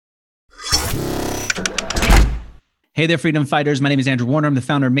Hey there, freedom fighters. My name is Andrew Warner. I'm the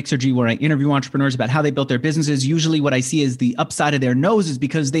founder of Mixergy, where I interview entrepreneurs about how they built their businesses. Usually what I see is the upside of their nose is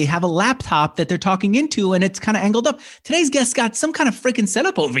because they have a laptop that they're talking into and it's kind of angled up. Today's guest got some kind of freaking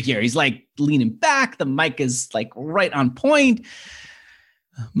setup over here. He's like leaning back. The mic is like right on point.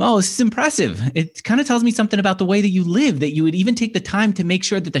 Mo, this is impressive. It kind of tells me something about the way that you live, that you would even take the time to make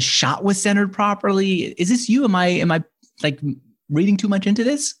sure that the shot was centered properly. Is this you? Am I like reading too much into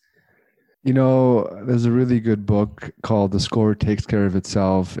this? You know, there's a really good book called The Score Takes Care of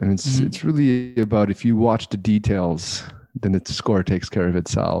Itself. And it's really about if you watch the details, then the score takes care of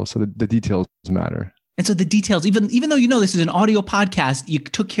itself. So the details matter. And so the details, even though you know this is an audio podcast, you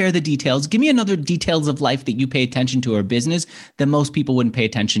took care of the details. Give me another details of life that you pay attention to or business that most people wouldn't pay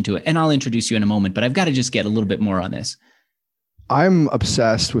attention to it. And I'll introduce you in a moment, but I've got to just get a little bit more on this. I'm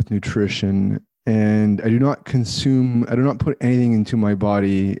obsessed with nutrition. And I do not put anything into my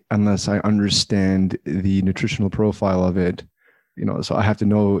body unless I understand the nutritional profile of it. You know, so I have to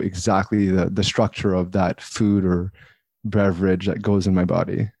know exactly the structure of that food or beverage that goes in my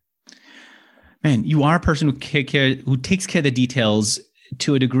body. Man, you are a person who takes care of the details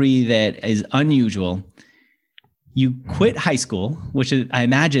to a degree that is unusual. You quit high school, which is, I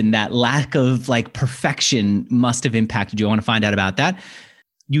imagine that lack of like perfection must have impacted you. I want to find out about that.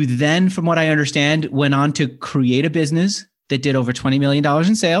 You then, from what I understand, went on to create a business that did over $20 million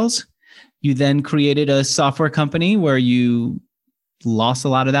in sales. You then created a software company where you lost a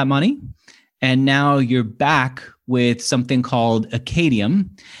lot of that money. And now you're back with something called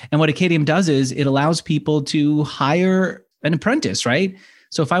Acadium. And what Acadium does is it allows people to hire an apprentice, right?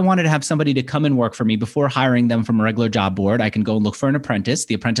 So if I wanted to have somebody to come and work for me before hiring them from a regular job board, I can go and look for an apprentice.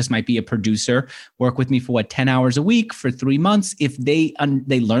 The apprentice might be a producer, work with me for 10 hours a week for 3 months. If they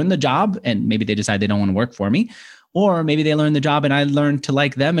learn the job and maybe they decide they don't want to work for me, or maybe they learn the job and I learn to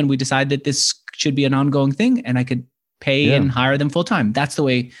like them and we decide that this should be an ongoing thing and I could pay and hire them full time. That's the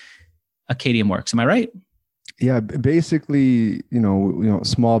way Acadium works. Am I right? Yeah, basically, you know,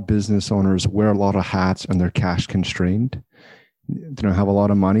 small business owners wear a lot of hats and they're cash constrained. They don't have a lot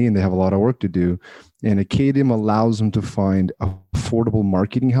of money and they have a lot of work to do. And Acadium allows them to find affordable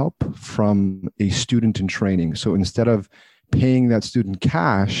marketing help from a student in training. So instead of paying that student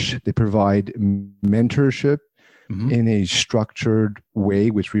cash, they provide mentorship in a structured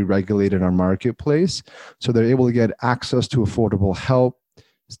way, which we regulate in our marketplace. So they're able to get access to affordable help.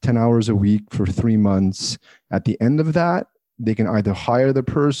 It's 10 hours a week for 3 months. At the end of that, they can either hire the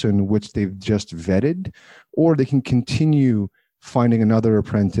person, which they've just vetted, or they can continue finding another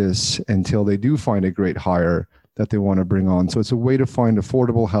apprentice until they do find a great hire that they want to bring on. So it's a way to find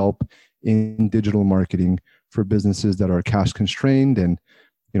affordable help in digital marketing for businesses that are cash constrained and,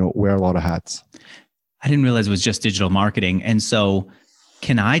 you know, wear a lot of hats. I didn't realize it was just digital marketing. And so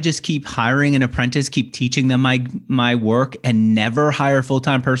can I just keep hiring an apprentice, keep teaching them my work and never hire a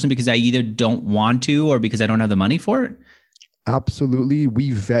full-time person because I either don't want to or because I don't have the money for it? Absolutely.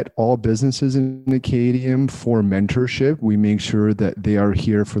 We vet all businesses in Acadium for mentorship. We make sure that they are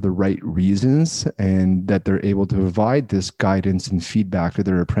here for the right reasons and that they're able to provide this guidance and feedback to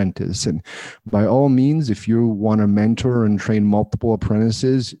their apprentice. And by all means, if you want to mentor and train multiple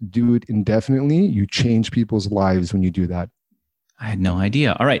apprentices, do it indefinitely. You change people's lives when you do that. I had no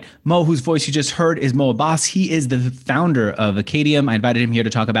idea. All right. Mo, whose voice you just heard, is Mo Abbas. He is the founder of Acadium. I invited him here to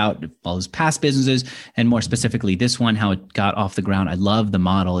talk about all his past businesses and more specifically this one, how it got off the ground. I love the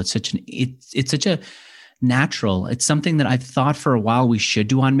model. It's such a natural. It's something that I've thought for a while we should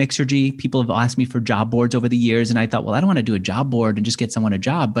do on Mixergy. People have asked me for job boards over the years. And I thought, well, I don't want to do a job board and just get someone a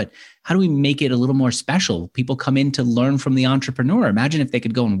job, but how do we make it a little more special? People come in to learn from the entrepreneur. Imagine if they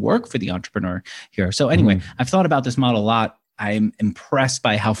could go and work for the entrepreneur here. So anyway, I've thought about this model a lot. I'm impressed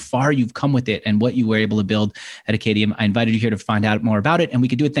by how far you've come with it and what you were able to build at Acadium. I invited you here to find out more about it, and we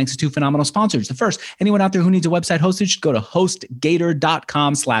could do it thanks to 2 phenomenal sponsors. The first, anyone out there who needs a website hosted should go to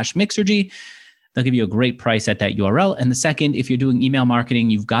hostgator.com/Mixergy. They'll give you a great price at that URL. And the second, if you're doing email marketing,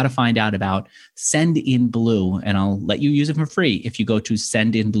 you've got to find out about Sendinblue, and I'll let you use it for free if you go to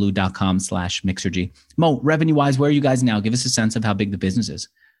sendinblue.com/Mixergy. Mo, revenue-wise, where are you guys now? Give us a sense of how big the business is.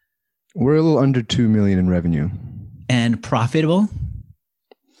 We're a little under 2 million in revenue. And profitable?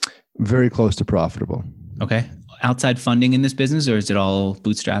 Very close to profitable. Okay. Outside funding in this business, or is it all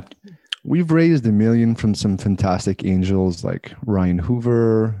bootstrapped? We've raised $1 million from some fantastic angels like Ryan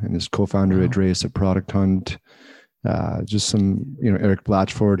Hoover and his co-founder Andreas at Product Hunt. Just some, Eric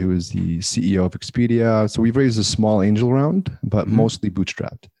Blatchford, who is the CEO of Expedia. So we've raised a small angel round, but mostly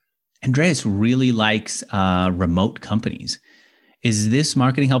bootstrapped. Andreas really likes remote companies. Is this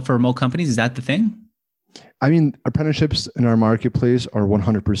marketing help for remote companies? Is that the thing? I mean, apprenticeships in our marketplace are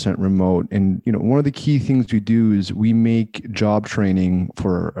 100% remote. And, one of the key things we do is we make job training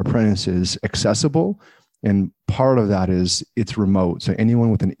for apprentices accessible. And part of that is it's remote. So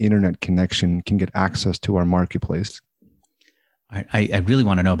anyone with an internet connection can get access to our marketplace. I really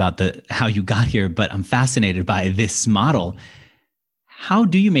want to know about how you got here, but I'm fascinated by this model. How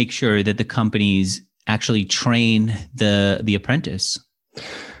do you make sure that the companies actually train the apprentice?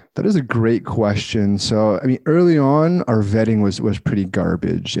 That is a great question. So, I mean, early on, our vetting was pretty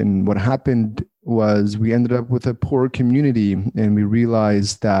garbage. And what happened was we ended up with a poor community, and we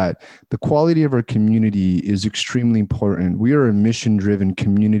realized that the quality of our community is extremely important. We are a mission-driven,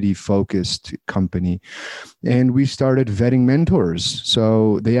 community-focused company, and we started vetting mentors.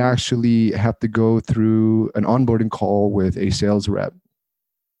 So they actually have to go through an onboarding call with a sales rep.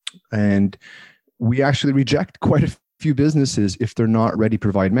 And we actually reject quite a few businesses if they're not ready to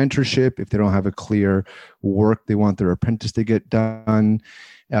provide mentorship, if they don't have a clear work they want their apprentice to get done,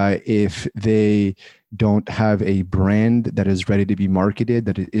 if they don't have a brand that is ready to be marketed,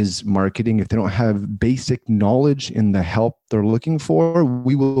 that it is marketing, if they don't have basic knowledge in the help they're looking for,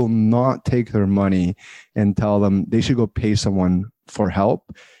 we will not take their money and tell them they should go pay someone for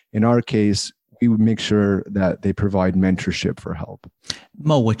help. In our case, we would make sure that they provide mentorship for help.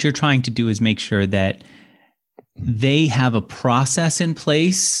 Mo, what you're trying to do is make sure that they have a process in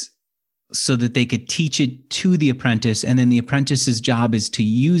place so that they could teach it to the apprentice. And then the apprentice's job is to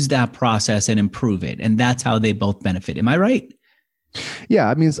use that process and improve it. And that's how they both benefit. Am I right? Yeah.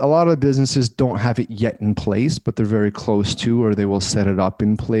 I mean, a lot of businesses don't have it yet in place, but they're very close to, or they will set it up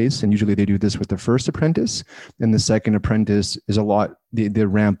in place. And usually they do this with the first apprentice. And the second apprentice is the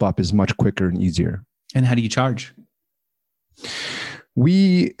ramp up is much quicker and easier. And how do you charge?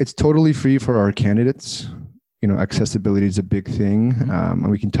 It's totally free for our candidates. Accessibility is a big thing. And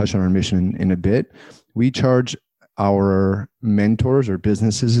we can touch on our mission in a bit. We charge our mentors or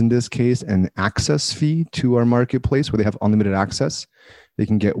businesses in this case an access fee to our marketplace where they have unlimited access. They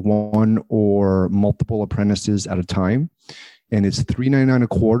can get one or multiple apprentices at a time. And it's $399 a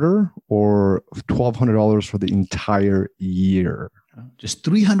quarter or $1,200 for the entire year. Just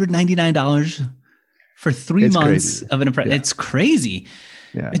 $399 for 3 months crazy. Of an apprentice. Yeah. It's crazy.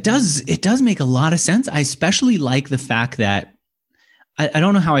 Yeah. It does make a lot of sense. I especially like the fact that I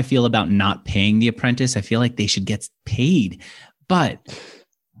don't know how I feel about not paying the apprentice. I feel like they should get paid, but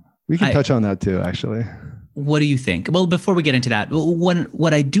we can touch on that too, actually. What do you think? Well, before we get into that,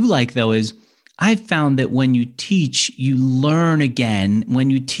 what I do like though is I've found that when you teach, you learn again. When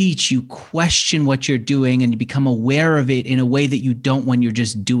you teach, you question what you're doing and you become aware of it in a way that you don't when you're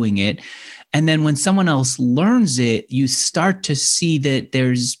just doing it. And then when someone else learns it, you start to see that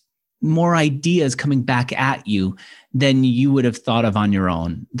there's more ideas coming back at you than you would have thought of on your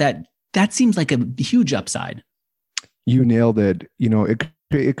own. That seems like a huge upside. You nailed it.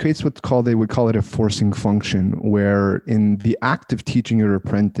 It creates they would call it a forcing function, where in the act of teaching your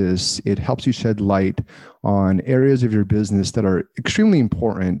apprentice, it helps you shed light on areas of your business that are extremely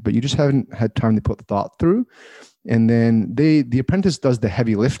important, but you just haven't had time to put the thought through. And then the apprentice does the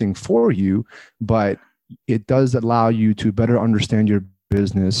heavy lifting for you, but it does allow you to better understand your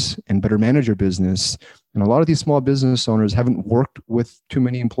business and better manage your business. And a lot of these small business owners haven't worked with too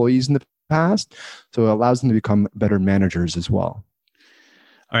many employees in the past, so it allows them to become better managers as well.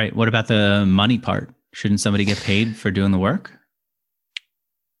 All right. What about the money part? Shouldn't somebody get paid for doing the work?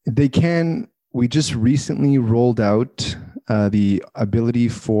 They can. We just recently rolled out the ability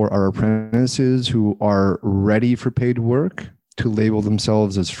for our apprentices who are ready for paid work to label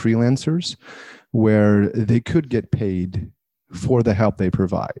themselves as freelancers, where they could get paid for the help they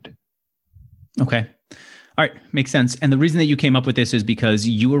provide. Okay. All right. Makes sense. And the reason that you came up with this is because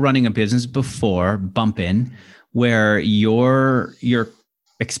you were running a business before, Bumpin', where your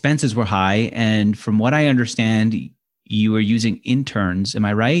expenses were high. And from what I understand, you were using interns. Am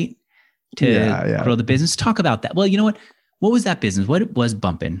I right? To grow the business. Talk about that. Well, you know what? What was that business? What was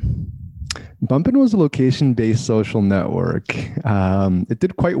Bumpin'? Bumpin' was a location-based social network. It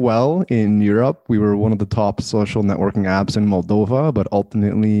did quite well in Europe. We were one of the top social networking apps in Moldova, but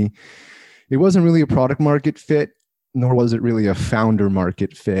ultimately it wasn't really a product market fit, nor was it really a founder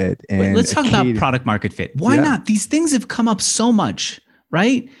market fit. And let's talk about product market fit. Why not? These things have come up so much,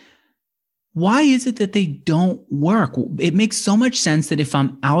 right? Why is it that they don't work? It makes so much sense that if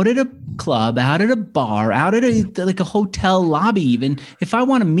I'm out at a club, out at a bar, out at a hotel lobby, even if I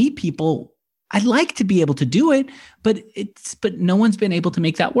want to meet people, I'd like to be able to do it, but no one's been able to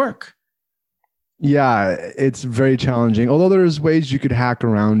make that work. Yeah, it's very challenging. Although there's ways you could hack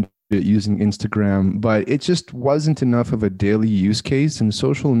around it using Instagram, but it just wasn't enough of a daily use case. And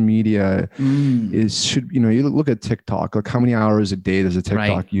social media you look at TikTok, like how many hours a day does a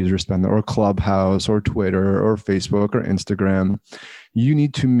TikTok user spend there, or Clubhouse or Twitter or Facebook or Instagram? You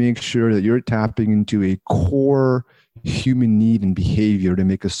need to make sure that you're tapping into a core human need and behavior to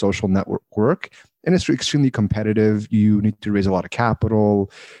make a social network work. And it's extremely competitive. You need to raise a lot of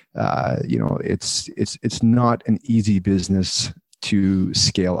capital. It's not an easy business to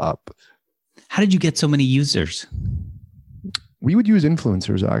scale up. How did you get so many users? We would use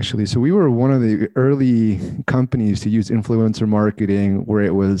influencers, actually. So we were one of the early companies to use influencer marketing, where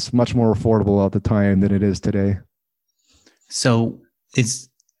it was much more affordable at the time than it is today. So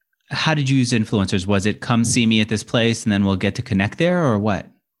how did you use influencers? Was it come see me at this place and then we'll get to connect there, or what?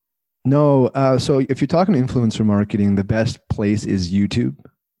 No. So if you're talking influencer marketing, the best place is YouTube.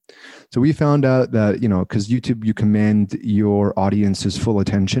 So we found out that, because YouTube, you command your audience's full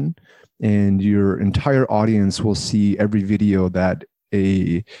attention, and your entire audience will see every video that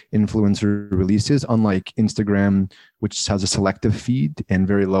a influencer releases, unlike Instagram, which has a selective feed and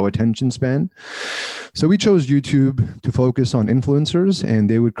very low attention span. So we chose YouTube to focus on influencers, and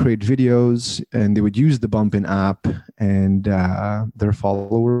they would create videos and they would use the Bumpin app, and their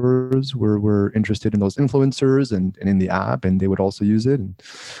followers were interested in those influencers and in the app, and they would also use it. And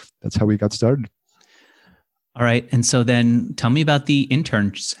that's how we got started. All right. And so then tell me about the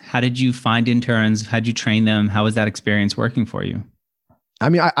interns. How did you find interns? How did you train them? How was that experience working for you? I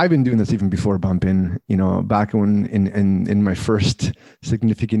mean, I've been doing this even before Bumpin. Back when in my first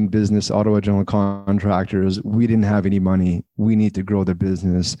significant business, Ottawa General Contractors, we didn't have any money. We need to grow the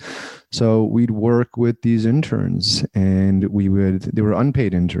business. So we'd work with these interns, and they were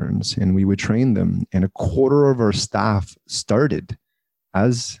unpaid interns, and we would train them. And a quarter of our staff started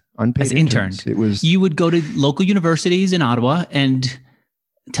as unpaid interns. You would go to local universities in Ottawa and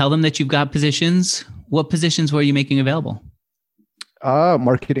tell them that you've got positions. What positions were you making available?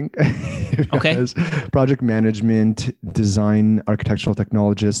 Marketing. Okay. Project management, design, architectural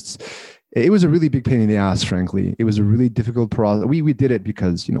technologists. It was a really big pain in the ass, frankly. It was a really difficult process. We did it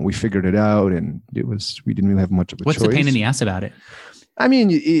because, we figured it out, and we didn't really have much of a choice. What's the pain in the ass about it? I mean,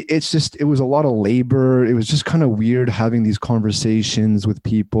 it was a lot of labor. It was just kind of weird having these conversations with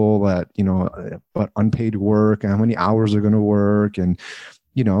people that, about unpaid work and how many hours they're going to work. And,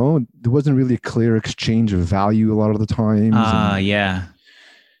 there wasn't really a clear exchange of value a lot of the times. Yeah.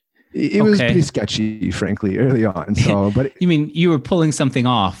 It was pretty sketchy, frankly, early on. So, but you mean you were pulling something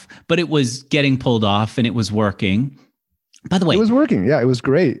off, but it was getting pulled off and it was working. By the way, it was working. Yeah, it was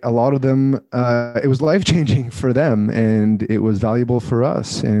great. A lot of them, it was life-changing for them, and it was valuable for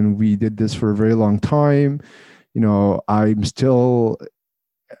us. And we did this for a very long time. I still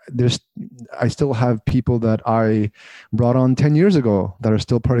have people that I brought on 10 years ago that are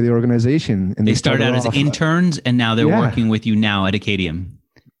still part of the organization. And they started out as interns, and now they're working with you now at Acadium.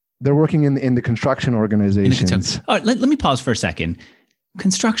 They're working in the construction organizations. All right, let me pause for a second.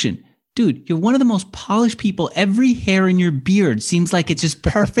 Construction. Dude, you're one of the most polished people. Every hair in your beard seems like it's just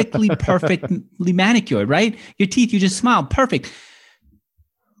perfectly manicured, right? Your teeth, you just smile. Perfect.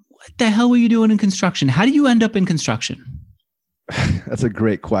 What the hell were you doing in construction? How did you end up in construction? That's a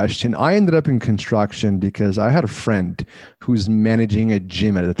great question. I ended up in construction because I had a friend who's managing a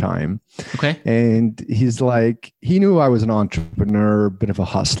gym at the time. Okay. And he knew I was an entrepreneur, a bit of a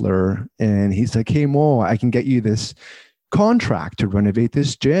hustler. And he's like, hey, Mo, I can get you this contract to renovate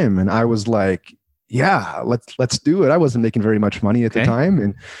this gym. And I was like, yeah, let's do it. I wasn't making very much money at the time.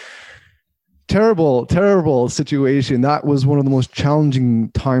 And terrible situation. That was one of the most challenging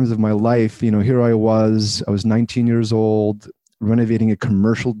times of my life. Here I was 19 years old, renovating a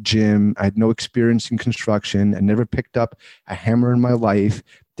commercial gym. I had no experience in construction. I never picked up a hammer in my life.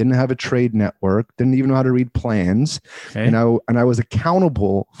 Didn't have a trade network. Didn't even know how to read plans. Okay. And I was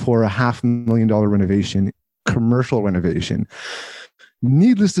accountable for a $500,000 renovation, commercial renovation.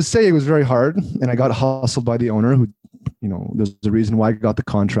 Needless to say, it was very hard. And I got hustled by the owner who, there's a reason why I got the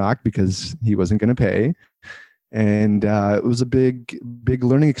contract, because he wasn't going to pay. And it was a big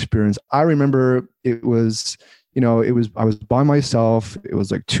learning experience. I remember I was by myself. It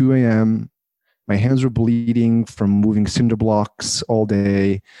was like 2 a.m. My hands were bleeding from moving cinder blocks all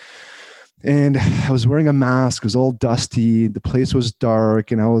day. And I was wearing a mask. It was all dusty. The place was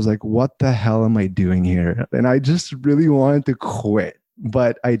dark. And I was like, what the hell am I doing here? And I just really wanted to quit,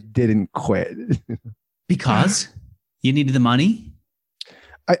 but I didn't quit. Because you needed the money?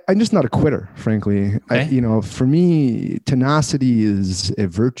 I'm just not a quitter, frankly. Okay. For me, tenacity is a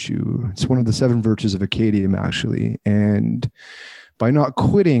virtue. It's one of the 7 virtues of Acadium, actually. And by not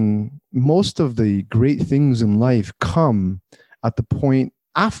quitting, most of the great things in life come at the point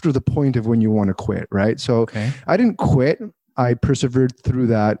after the point of when you want to quit, right? So Okay. I didn't quit. I persevered through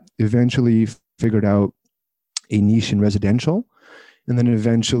that, eventually figured out a niche in residential, and then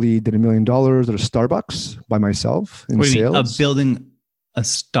eventually did $1 million at a Starbucks by myself in What do you mean? sales. Building a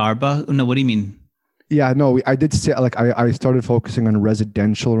Starbucks? No, what do you mean? Yeah, no, I did say, like, I started focusing on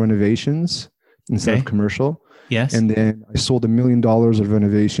residential renovations instead Okay. of commercial. Yes. And then I sold $1 million of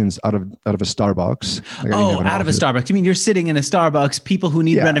renovations out of a Starbucks. Like, I didn't have an Out of a office. Starbucks. You mean you're sitting in a Starbucks, people who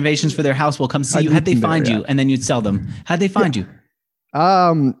need Yeah. renovations for their house will come see I'd you. How'd they meet them find there, you? And then you'd sell them. How'd they find you?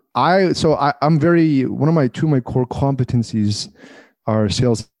 I'm very, one of my core competencies are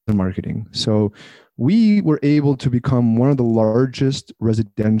sales and marketing. So we were able to become one of the largest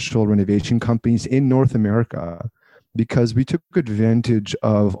residential renovation companies in North America because we took advantage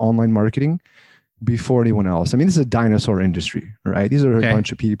of online marketing before anyone else. I mean, this is a dinosaur industry, right? These are Okay. a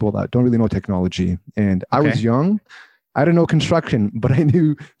bunch of people that don't really know technology. And I was Okay. young. I didn't know construction, but I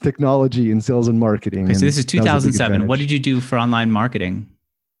knew technology and sales and marketing. Okay, so and this is that was a big 2007. What advantage. did you do for online marketing?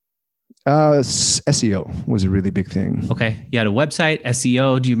 SEO was a really big thing. Okay. You had a website,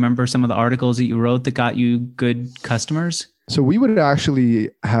 SEO. Do you remember some of the articles that you wrote that got you good customers? So we would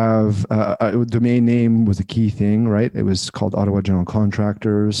actually have a domain name was a key thing, right? It was called Ottawa General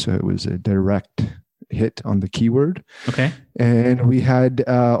Contractors. So it was a direct hit on the keyword. Okay. And we had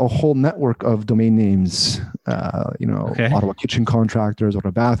a whole network of domain names, Okay. Ottawa Kitchen Contractors,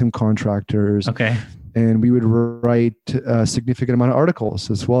 Ottawa Bathroom Contractors. Okay. And we would write a significant amount of articles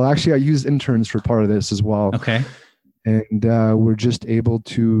as well. Actually, I used interns for part of this as well. Okay. And we're just able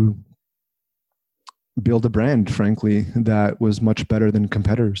to build a brand, frankly, that was much better than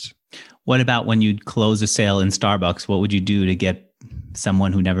competitors. What about when you'd close a sale in Starbucks? What would you do to get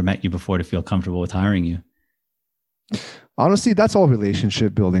someone who never met you before to feel comfortable with hiring you? Honestly, that's all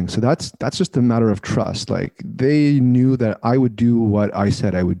relationship building. So that's just a matter of trust. Like, they knew that I would do what I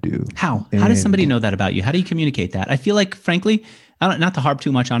said I would do. How does somebody know that about you? How do you communicate that? I feel like, frankly, not to harp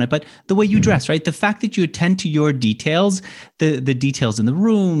too much on it, but the way you dress, right? The fact that you attend to your details, the details in the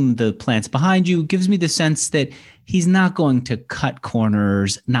room, the plants behind you, gives me the sense that he's not going to cut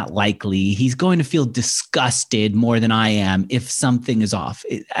corners, not likely. He's going to feel disgusted more than I am if something is off.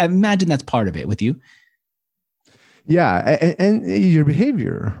 I imagine that's part of it with you. Yeah, and your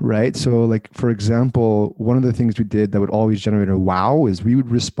behavior, right? So, like, for example, one of the things we did that would always generate a wow is we would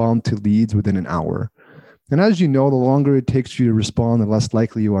respond to leads within an hour. And as you know, the longer it takes you to respond, the less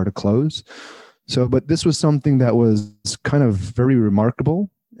likely you are to close. So, but this was something that was kind of very remarkable.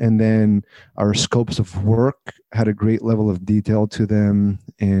 And then our scopes of work had a great level of detail to them.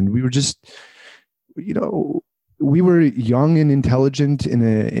 And we were just, we were young and intelligent in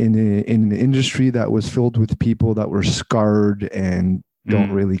an industry that was filled with people that were scarred and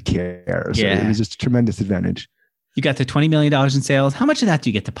don't really care. So it was just a tremendous advantage. You got the $20 million in sales. How much of that do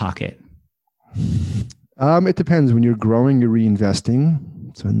you get to pocket? It depends. When you're growing, you're reinvesting.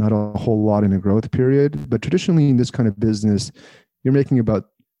 So not a whole lot in a growth period. But traditionally in this kind of business, you're making about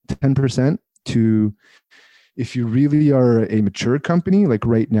 10% to, if you really are a mature company, like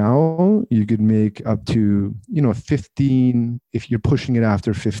right now, you could make up to, 15, if you're pushing it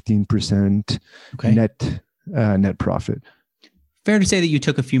after 15% net profit. Fair to say that you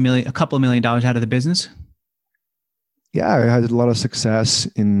took a couple of $1 million out of the business? Yeah, I had a lot of success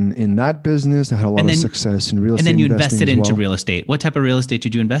in that business. I had a lot of success in real estate. And then you invested into real estate. What type of real estate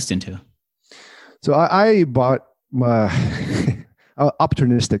did you invest into? So I bought my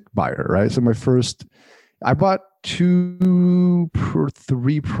opportunistic buyer, right? So I bought 2 or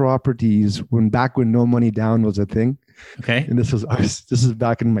 3 properties back when no money down was a thing. Okay. And this is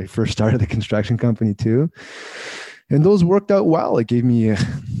back in my first start of the construction company too. And those worked out well. It gave me a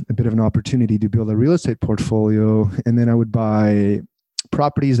bit of an opportunity to build a real estate portfolio. And then I would buy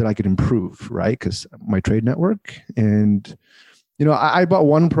properties that I could improve, right? Because my trade network. And, I bought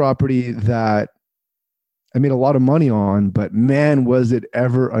one property that I made a lot of money on, but man, was it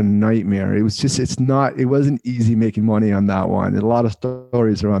ever a nightmare. It wasn't easy making money on that one. And a lot of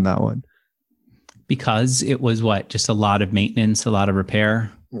stories around that one. Because it was just a lot of maintenance, a lot of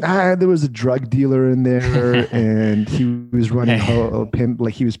repair? There was a drug dealer in there, and he was running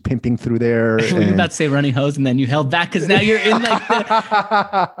he was pimping through there. You were about to say running hose, and then you held back because now you're in you're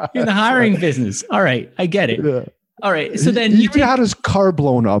in the hiring business. All right, I get it. Yeah. All right, so then he even had his car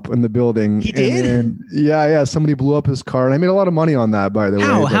blown up in the building. He did? And somebody blew up his car, and I made a lot of money on that, by the way.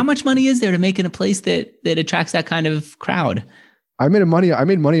 How much money is there to make in a place that attracts that kind of crowd? I made money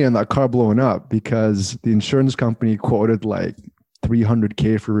on that car blowing up because the insurance company quoted like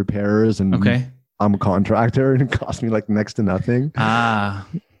 $300K for repairs, and I'm a contractor, and it cost me like next to nothing.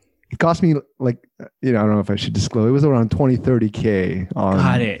 it cost me like, I don't know if I should disclose. It was around 20, 30K.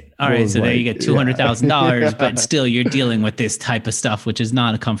 Got it. All right. So there you get $200,000, yeah. But still you're dealing with this type of stuff, which is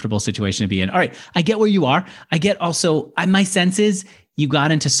not a comfortable situation to be in. All right. I get where you are. I get also, my sense is you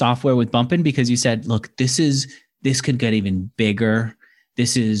got into software with Bumpin because you said, look, this could get even bigger.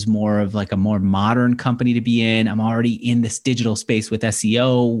 This is more of like a more modern company to be in. I'm already in this digital space with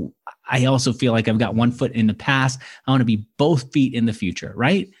SEO. I also feel like I've got one foot in the past. I want to be both feet in the future,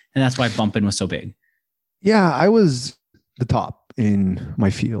 right? And that's why Bumpin was so big. Yeah, I was the top in my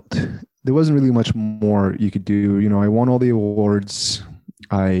field. There wasn't really much more you could do. I won all the awards.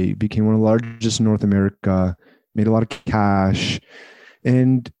 I became one of the largest in North America, made a lot of cash.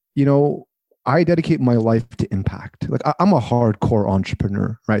 And, I dedicate my life to impact. Like I'm a hardcore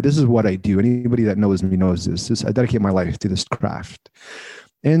entrepreneur, right? This is what I do. Anybody that knows me knows this. I dedicate my life to this craft.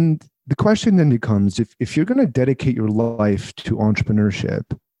 And the question then becomes, if you're going to dedicate your life to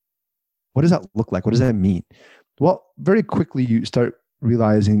entrepreneurship, what does that look like? What does that mean? Well, very quickly you start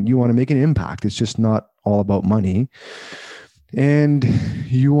realizing you want to make an impact. It's just not all about money. And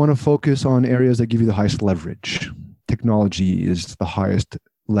you want to focus on areas that give you the highest leverage. Technology is the highest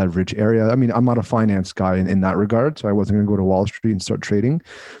leverage area. I mean, I'm not a finance guy in that regard, so I wasn't going to go to Wall Street and start trading.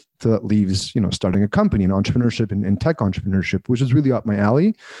 So that leaves, starting a company and entrepreneurship and tech entrepreneurship, which is really up my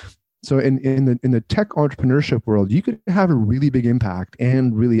alley. So in the tech entrepreneurship world, you could have a really big impact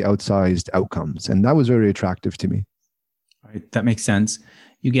and really outsized outcomes. And that was very attractive to me. All right. That makes sense.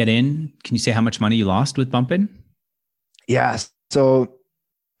 You get in. Can you say how much money you lost with Bumpin? Yes. So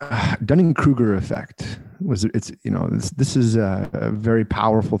Dunning-Kruger effect this is a very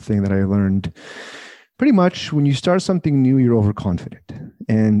powerful thing that I learned. Pretty much when you start something new, you're overconfident.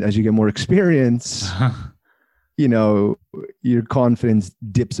 And as you get more experience, your confidence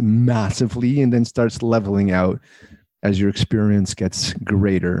dips massively and then starts leveling out as your experience gets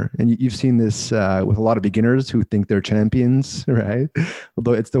greater. And you've seen this with a lot of beginners who think they're champions, right?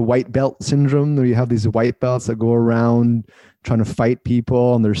 Although it's the white belt syndrome, where you have these white belts that go around trying to fight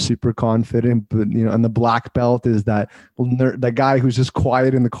people and they're super confident, but and the black belt is that guy who's just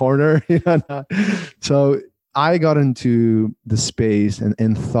quiet in the corner. So I got into the space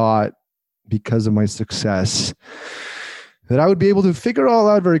and thought, because of my success, that I would be able to figure it all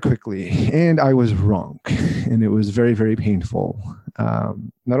out very quickly. And I was wrong. And it was very, very painful.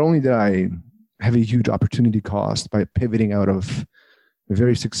 Not only did I have a huge opportunity cost by pivoting out of a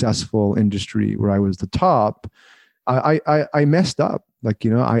very successful industry where I was the top, I messed up. I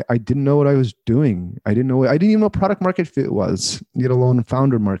didn't know what I was doing. I didn't even know what product market fit was, let alone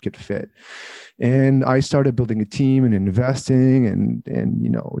founder market fit. And I started building a team and investing and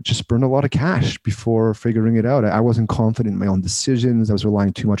just burned a lot of cash before figuring it out. I wasn't confident in my own decisions. I was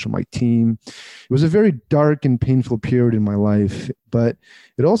relying too much on my team. It was a very dark and painful period in my life, but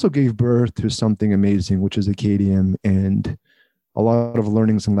it also gave birth to something amazing, which is Acadium, and a lot of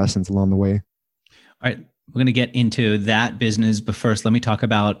learnings and lessons along the way. All right. We're going to get into that business, but first, let me talk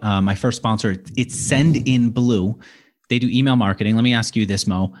about my first sponsor. It's Sendinblue. They do email marketing. Let me ask you this,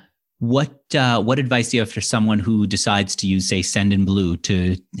 Mo. What advice do you have for someone who decides to use, say, Sendinblue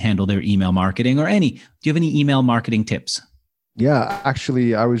to handle their email marketing or do you have any email marketing tips? Yeah,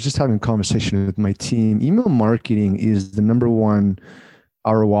 actually, I was just having a conversation with my team. Email marketing is the number one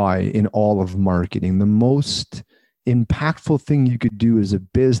ROI in all of marketing. The most impactful thing you could do as a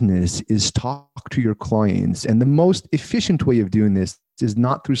business is talk to your clients. And the most efficient way of doing this is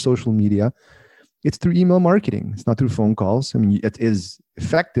not through social media. It's through email marketing. It's not through phone calls. I mean, it is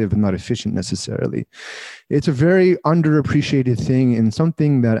effective and not efficient necessarily. It's a very underappreciated thing and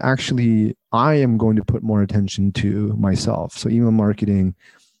something that actually I am going to put more attention to myself. So email marketing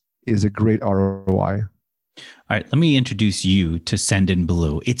is a great ROI. All right, let me introduce you to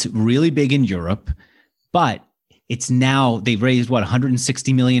Sendinblue. It's really big in Europe, but it's now, they've raised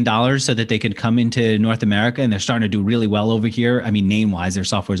 $160 million so that they could come into North America, and they're starting to do really well over here. I mean, name-wise, their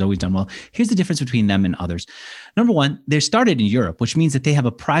software has always done well. Here's the difference between them and others. Number one, they're started in Europe, which means that they have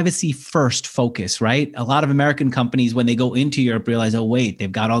a privacy-first focus, right? A lot of American companies, when they go into Europe, realize, oh, wait, they've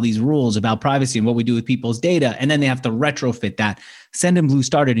got all these rules about privacy and what we do with people's data, and then they have to retrofit that. Sendinblue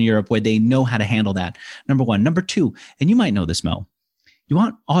started in Europe where they know how to handle that. Number one. Number two, and you might know this, Mo, you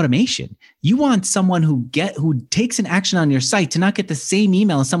want automation. You want someone who takes an action on your site to not get the same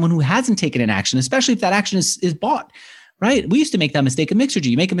email as someone who hasn't taken an action, especially if that action is bought, right? We used to make that mistake at Mixergy.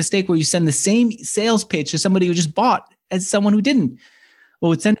 You make a mistake where you send the same sales pitch to somebody who just bought as someone who didn't. Well,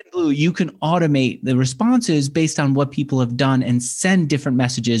 with Sendinblue, you can automate the responses based on what people have done and send different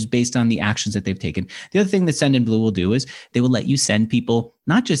messages based on the actions that they've taken. The other thing that Sendinblue will do is they will let you send people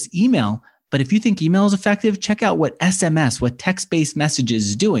not just email, But if you think email is effective, check out what SMS, what text-based messages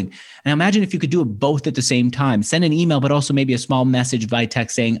is doing. And imagine if you could do it both at the same time. Send an email, but also maybe a small message by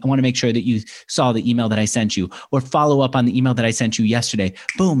text saying, I want to make sure that you saw the email that I sent you, or follow up on the email that I sent you yesterday.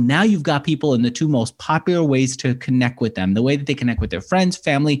 Boom. Now you've got people in the two most popular ways to connect with them, the way that they connect with their friends,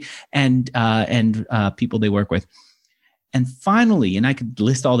 family, and people they work with. And finally, and I could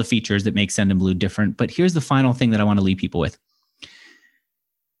list all the features that make Sendinblue different, but here's the final thing that I want to leave people with.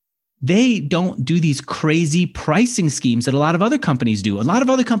 They don't do these crazy pricing schemes that a lot of other companies do. A lot of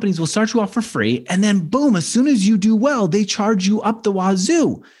other companies will start you off for free, and then boom, as soon as you do well, they charge you up the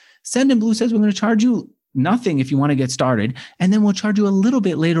wazoo. Sendinblue says we're going to charge you nothing if you want to get started, and then we'll charge you a little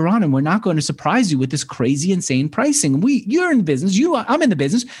bit later on, and we're not going to surprise you with this crazy, insane pricing. You're in the business, I'm in the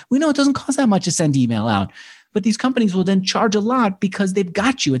business. We know it doesn't cost that much to send email out, but these companies will then charge a lot because they've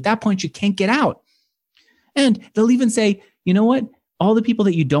got you. At that point, you can't get out. And they'll even say, you know what? All the people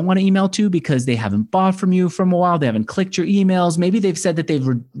that you don't want to email to because they haven't bought from you for a while, they haven't clicked your emails. Maybe they've said that they'd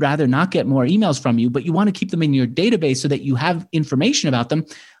rather not get more emails from you, but you want to keep them in your database so that you have information about them.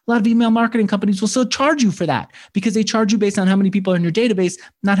 A lot of email marketing companies will still charge you for that because they charge you based on how many people are in your database,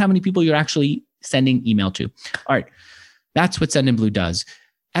 not how many people you're actually sending email to. All right. That's what Sendinblue does.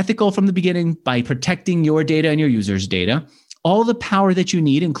 Ethical from the beginning by protecting your data and your users' data. All the power that you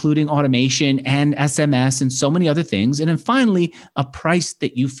need, including automation and SMS and so many other things. And then finally, a price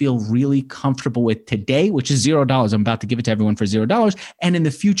that you feel really comfortable with today, which is $0. I'm about to give it to everyone for $0. And in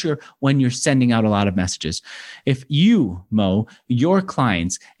the future, when you're sending out a lot of messages. If you, Mo, your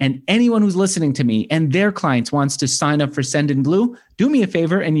clients, and anyone who's listening to me and their clients wants to sign up for Sendinblue, do me a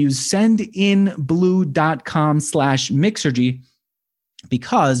favor and use sendinblue.com/Mixergy,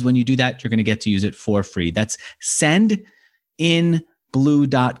 because when you do that, you're going to get to use it for free. That's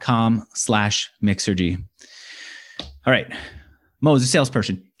sendinblue.com/Mixergy. All right. Mo, as a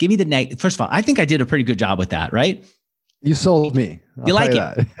salesperson, give me the first of all, I think I did a pretty good job with that, right? You sold me. You like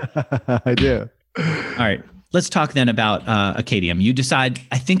it? I do. All right. Let's talk then about Acadium. You decide,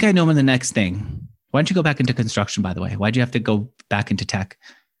 I think I know the next thing. Why don't you go back into construction, by the way? Why'd you have to go back into tech?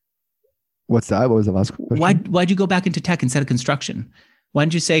 What's that? What was the last question? Why'd you go back into tech instead of construction? Why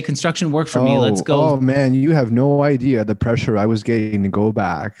didn't you say construction worked for me? Let's go. Oh man, you have no idea the pressure I was getting to go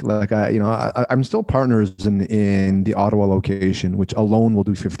back. Like I'm still partners in the Ottawa location, which alone will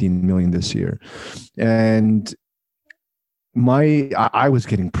do 15 million this year. And I was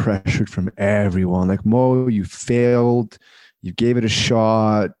getting pressured from everyone. Like, Mo, you failed. You gave it a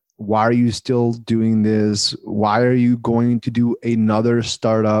shot. Why are you still doing this? Why are you going to do another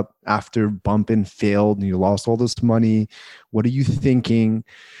startup after Bumpin failed and you lost all this money? What are you thinking?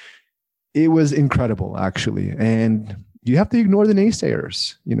 It was incredible, actually. And you have to ignore the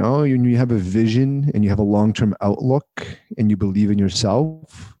naysayers. You know, you have a vision and you have a long-term outlook and you believe in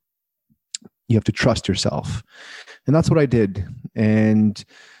yourself. You have to trust yourself. And that's what I did. And,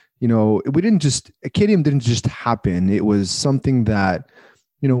 you know, Acadium didn't just happen. It was something that,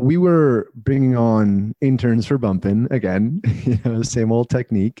 you know, we were bringing on interns for Bumpin again, same old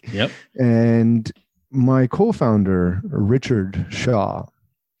technique. Yep. And my co-founder, Richard Shaw,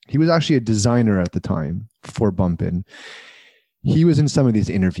 he was actually a designer at the time for Bumpin. He was in some of these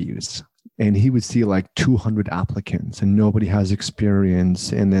interviews and he would see like 200 applicants and nobody has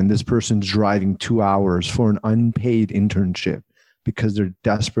experience. And then this person's driving 2 hours for an unpaid internship because they're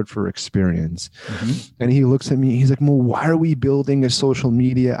desperate for experience. Mm-hmm. And he looks at me, he's like, well, why are we building a social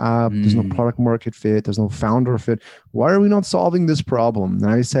media app? There's no product market fit. There's no founder fit. Why are we not solving this problem?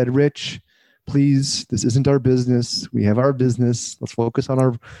 And I said, Rich, please, this isn't our business. We have our business. Let's focus on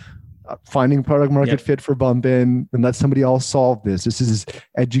our finding product market fit for Bumpin and let somebody else solve this. This is an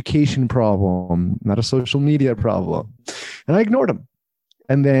education problem, not a social media problem. And I ignored him.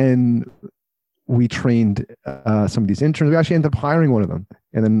 And then we trained some of these interns. We actually ended up hiring one of them.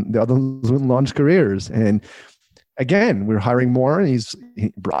 And then the other ones went and launched careers. And again, we were hiring more and he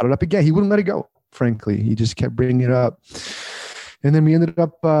brought it up again. He wouldn't let it go, frankly. He just kept bringing it up. And then we ended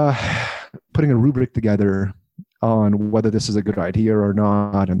up putting a rubric together on whether this is a good idea or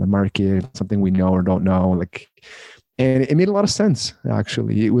not in the market, something we know or don't know. And it made a lot of sense,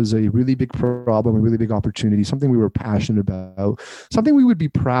 actually. It was a really big problem, a really big opportunity, something we were passionate about, something we would be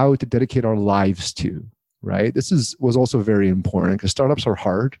proud to dedicate our lives to, right? This was also very important because startups are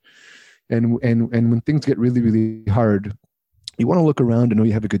hard. And when things get really, really hard, you want to look around and know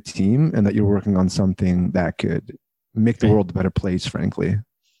you have a good team and that you're working on something that could make the world a better place, frankly.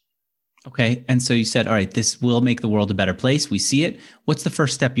 Okay. And so you said, all right, this will make the world a better place. We see it. What's the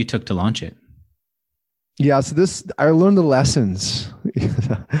first step you took to launch it? Yeah, so I learned the lessons.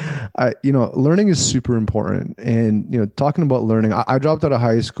 Learning is super important. And, talking about learning, I dropped out of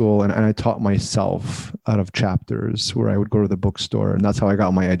high school and I taught myself out of chapters where I would go to the bookstore, and that's how I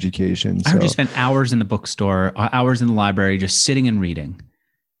got my education. I heard you spent hours in the bookstore, hours in the library, just sitting and reading.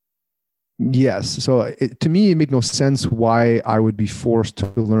 Yes. So to me, it made no sense why I would be forced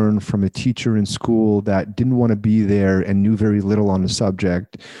to learn from a teacher in school that didn't want to be there and knew very little on the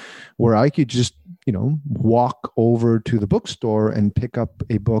subject, where I could just, walk over to the bookstore and pick up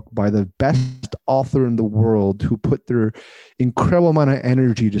a book by the best author in the world who put their incredible amount of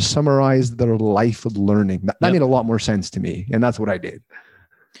energy to summarize their life of learning. That made a lot more sense to me. And that's what I did.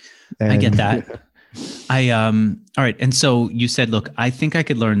 I get that. All right. And so you said, look, I think I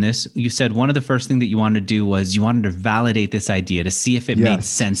could learn this. You said one of the first thing that you wanted to do was you wanted to validate this idea to see if it made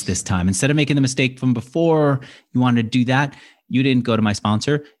sense this time. Instead of making the mistake from before, you wanted to do that. You didn't go to my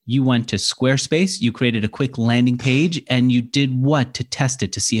sponsor. You went to Squarespace. You created a quick landing page, and you did what to test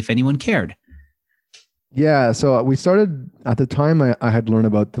it to see if anyone cared? Yeah. So we started at the time, I had learned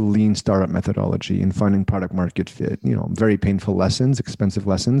about the lean startup methodology and finding product market fit, very painful lessons, expensive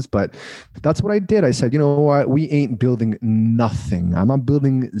lessons, but that's what I did. I said, you know what, we ain't building nothing. I'm not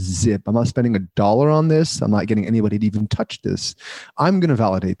building zip. I'm not spending $1 on this. I'm not getting anybody to even touch this. I'm going to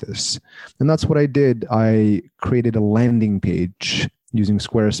validate this. And that's what I did. I created a landing page using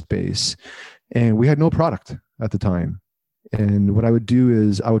Squarespace, and we had no product at the time. And what I would do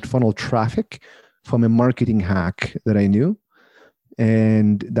is I would funnel traffic from a marketing hack that I knew,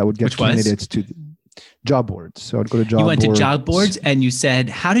 and that would get candidates to job boards. So I'd go to job boards. You went to job boards, and you said,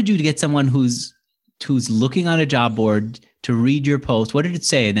 how did you get someone who's looking on a job board to read your post? What did it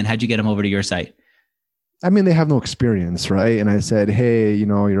say? And then how'd you get them over to your site? I mean, they have no experience, right? And I said, hey,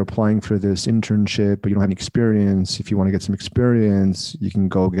 you're applying for this internship, but you don't have any experience. If you want to get some experience, you can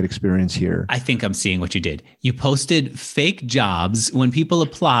go get experience here. I think I'm seeing what you did. You posted fake jobs when people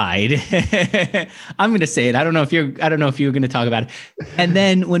applied. I'm going to say it. I don't know if you're going to talk about it. And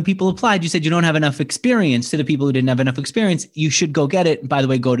then when people applied, you said you don't have enough experience. To the people who didn't have enough experience, you should go get it. By the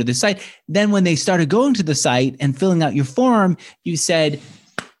way, go to the site. Then when they started going to the site and filling out your form, you said,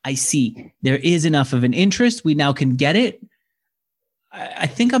 I see there is enough of an interest. We now can get it. I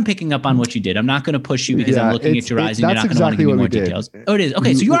think I'm picking up on what you did. I'm not going to push you because I'm looking at your eyes and you're not going to want to give me more details. Oh, it is.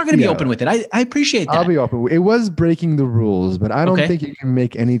 Okay. So you are going to be open with it. I appreciate that. I'll be open. It was breaking the rules, but I don't think you can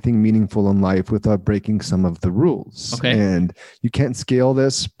make anything meaningful in life without breaking some of the rules. Okay. And you can't scale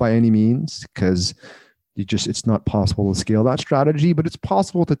this by any means because it's not possible to scale that strategy, but it's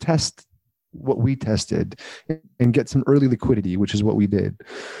possible to test what we tested and get some early liquidity, which is what we did.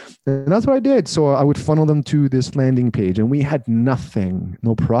 And that's what I did. So I would funnel them to this landing page, and we had nothing,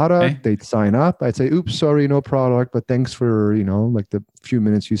 no product. Okay. They'd sign up. I'd say, oops, sorry, no product, but thanks for, like the few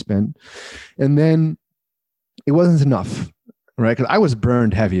minutes you spent. And then it wasn't enough, right? Because I was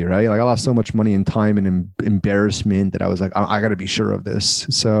burned heavy, right? Like I lost so much money and time and embarrassment that I was like, I got to be sure of this.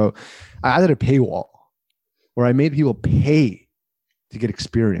 So I added a paywall where I made people pay to get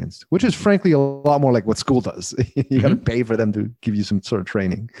experience, which is frankly a lot more like what school does. You got to pay for them to give you some sort of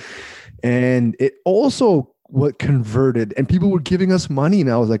training. And it also what converted, and people were giving us money.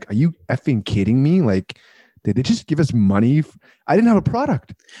 And I was like, are you effing kidding me? Like, did they just give us money? I didn't have a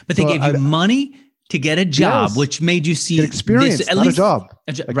product. But they gave you money to get a job, which made you see experience, this, at least a job.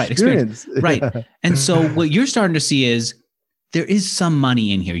 Right. Experience. Right. And so what you're starting to see is, there is some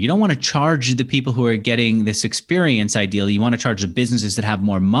money in here. You don't want to charge the people who are getting this experience. Ideally, you want to charge the businesses that have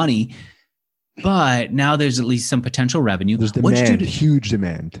more money, but now there's at least some potential revenue. There's demand, huge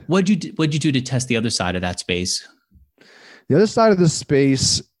demand. What'd you do to test the other side of that space? The other side of the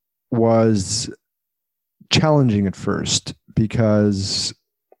space was challenging at first because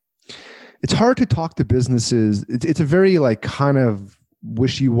it's hard to talk to businesses. It's a very kind of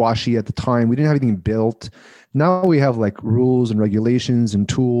wishy-washy at the time. We didn't have anything built. Now we have rules and regulations and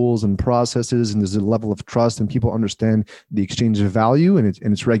tools and processes, and there's a level of trust and people understand the exchange of value, and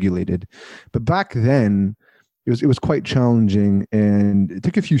it's regulated. But back then it was quite challenging, and it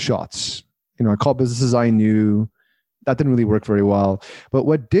took a few shots. I called businesses I knew. That didn't really work very well. But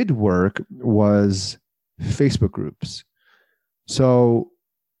what did work was Facebook groups. So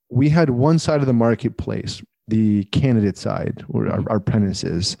we had one side of the marketplace, the candidate side, or our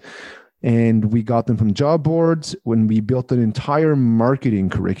apprentices. And we got them from job boards when we built an entire marketing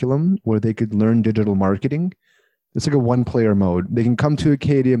curriculum where they could learn digital marketing It's like a one-player mode. They can come to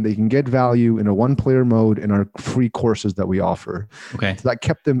Acadium, they can get value in a one-player mode in our free courses that we offer. Okay. So that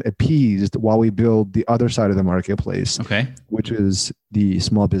kept them appeased while we build the other side of the marketplace, Okay. which is the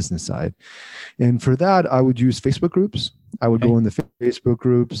small business side. And for that, I would use Facebook groups. I would go in the Facebook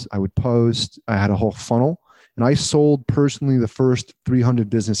groups. I would post. I had a whole funnel. And I sold personally the first 300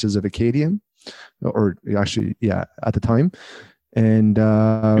 businesses of Acadium, or actually, yeah, at the time. And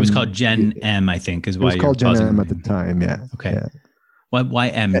it was called Gen M, I think, is why it was called Gen M at the time. Yeah. Okay. Yeah. Why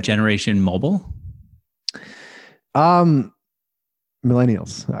M? Generation Mobile? Millennials,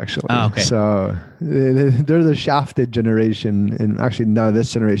 actually. Oh, okay. So they're the shafted generation, and actually now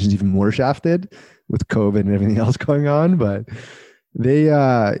this generation is even more shafted with COVID and everything else going on. But they,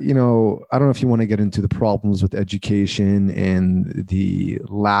 I don't know if you want to get into the problems with education and the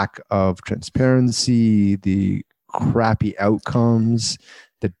lack of transparency, the crappy outcomes,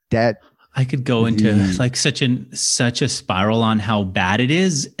 the debt. I could go into like such a spiral on how bad it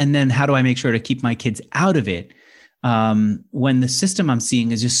is, and then how do I make sure to keep my kids out of it when the system I'm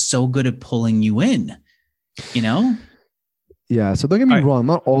seeing is just so good at pulling you in, Yeah, so don't get me wrong.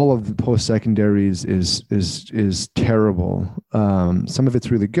 Not all of the post-secondaries is terrible. Some of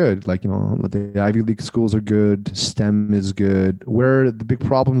it's really good. Like, the Ivy League schools are good. STEM is good. Where the big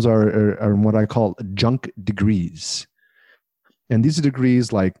problems are what I call junk degrees. And these are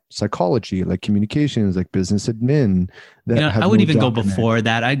degrees like psychology, like communications, like business admin. I would even go before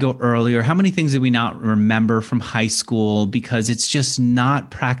that. I'd go earlier. How many things did we not remember from high school because it's just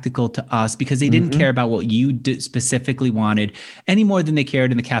not practical to us because they didn't care about what you specifically wanted any more than they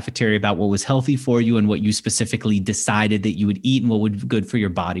cared in the cafeteria about what was healthy for you and what you specifically decided that you would eat and what would be good for your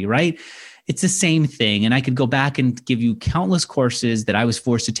body, right? It's the same thing. And I could go back and give you countless courses that I was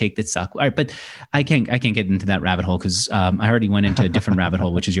forced to take that suck. All right, but I can't get into that rabbit hole because I already went into a different rabbit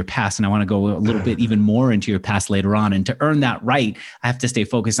hole, which is your past. And I want to go a little bit even more into your past later on. And to earn that right, I have to stay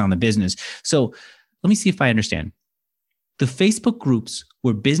focused on the business. So let me see if I understand. The Facebook groups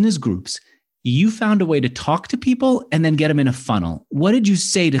were business groups. You found a way to talk to people and then get them in a funnel. What did you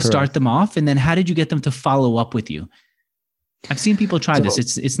say to start them off? And then how did you get them to follow up with you? I've seen people try this.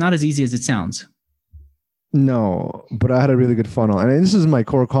 It's not as easy as it sounds. No, but I had a really good funnel. And this is my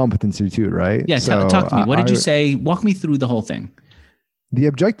core competency too, right? Yeah, so talk to me. What did you say? Walk me through the whole thing. The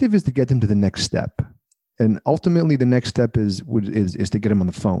objective is to get them to the next step. And ultimately, the next step is to get them on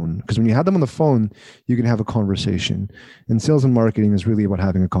the phone. Because when you have them on the phone, you can have a conversation. And sales and marketing is really about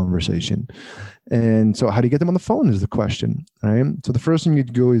having a conversation. And so, how do you get them on the phone is the question, right? So the first thing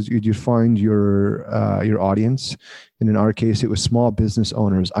you'd go is you'd find your audience. And in our case, it was small business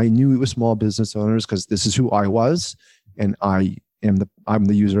owners. I knew it was small business owners because this is who I was, and I'm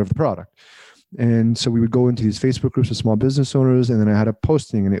the user of the product. And so we would go into these Facebook groups of small business owners, and then I had a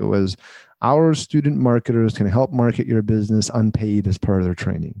posting, and it was, our student marketers can help market your business unpaid as part of their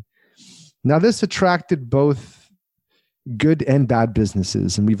training. Now, this attracted both good and bad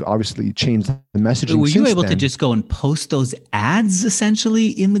businesses, and we've obviously changed the messaging. Were you able to just go and post those ads essentially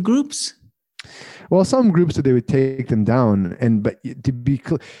in the groups? Well, some groups they would take them down, but to be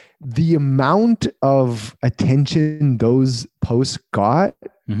clear, the amount of attention those posts got,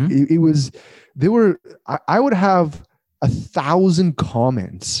 I would have 1,000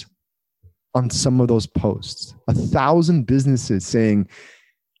 comments on some of those posts, 1,000 businesses saying,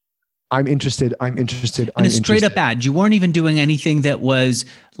 I'm interested. And a straight up ad. You weren't even doing anything that was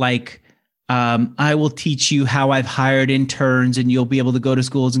like, I will teach you how I've hired interns and you'll be able to go to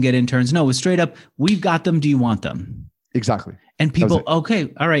schools and get interns. No, it was straight up, we've got them. Do you want them? Exactly. And people,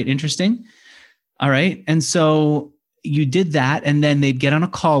 okay, all right, interesting. All right. And so you did that, and then they'd get on a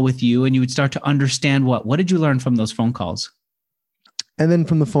call with you and you would start to understand what did you learn from those phone calls? And then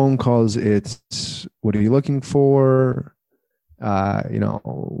from the phone calls, it's, what are you looking for?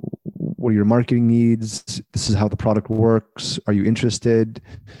 What are your marketing needs? This is how the product works. Are you interested?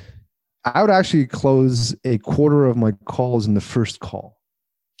 I would actually close a quarter of my calls in the first call.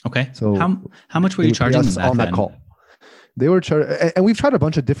 Okay. So how much were you charging them on that call? They were charged, and we've tried a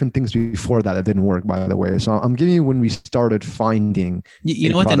bunch of different things before that didn't work, by the way. So I'm giving you when we started finding. You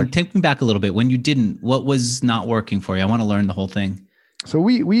know what? Then take me back a little bit. When you didn't, what was not working for you? I want to learn the whole thing. So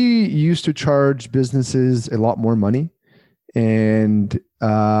we used to charge businesses a lot more money, and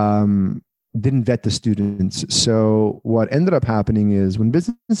didn't vet the students. So what ended up happening is when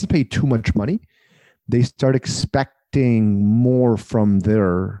businesses pay too much money, they start expecting more from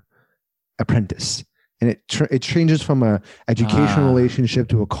their apprentice. And it changes from a educational relationship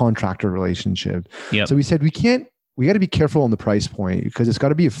to a contractor relationship. Yep. So we said we got to be careful on the price point because it's got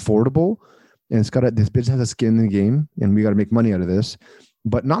to be affordable, and this business has a skin in the game, and we got to make money out of this,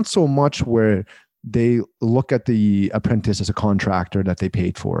 but not so much where they look at the apprentice as a contractor that they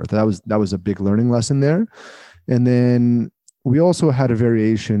paid for. That was a big learning lesson there. And then we also had a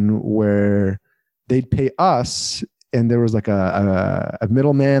variation where they'd pay us, and there was like a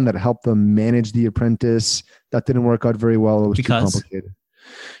middleman that helped them manage the apprentice. That didn't work out very well. It was too complicated.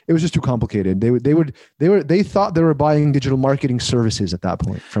 It was just too complicated. They thought they were buying digital marketing services at that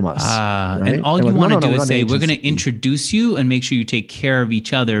point from us. Right? And all you want to do is say, we're going to introduce you and make sure you take care of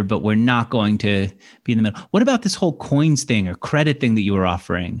each other, but we're not going to be in the middle. What about this whole coins thing or credit thing that you were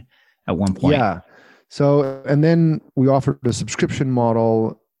offering at one point? Yeah. So, and then we offered a subscription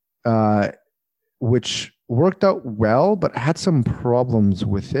model, which worked out well, but had some problems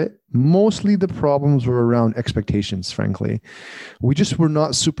with it. Mostly the problems were around expectations, frankly. We just were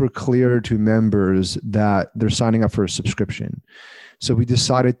not super clear to members that they're signing up for a subscription. So we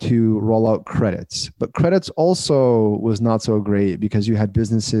decided to roll out credits. But credits also was not so great because you had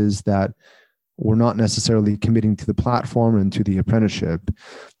businesses that were not necessarily committing to the platform and to the apprenticeship.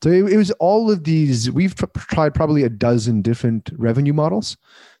 So it was all of these. We've tried probably a dozen different revenue models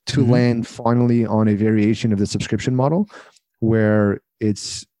to land finally on a variation of the subscription model where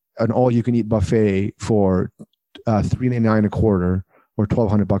it's an all-you-can-eat buffet for $3.99 a quarter or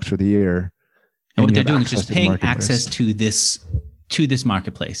 $1,200 for the year. And what they're doing is just paying access to this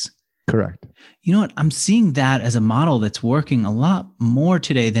marketplace. Correct. You know what? I'm seeing that as a model that's working a lot more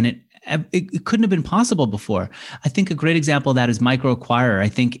today than it couldn't have been possible before. I think a great example of that is MicroAcquirer. I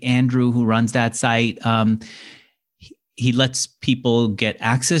think Andrew, who runs that site, he lets people get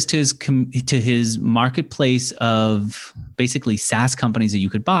access to his marketplace of basically SaaS companies that you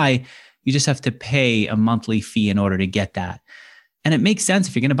could buy. You just have to pay a monthly fee in order to get that. And it makes sense.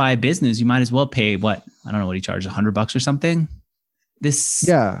 If you're going to buy a business, you might as well pay I don't know what he charges, $100 or something. Very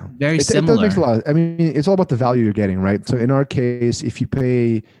similar. It does make a lot. I mean, it's all about the value you're getting, right? So in our case, if you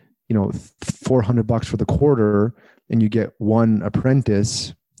pay, $400 for the quarter and you get one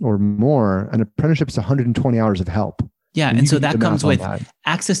apprentice or more, an apprenticeship is 120 hours of help. Yeah, and so that comes with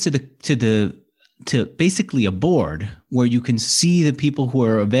access to basically a board where you can see the people who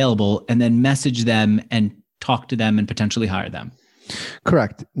are available and then message them and talk to them and potentially hire them.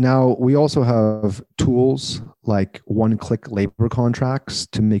 Correct. Now, we also have tools like one-click labor contracts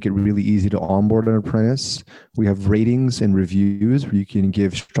to make it really easy to onboard an apprentice. We have ratings and reviews where you can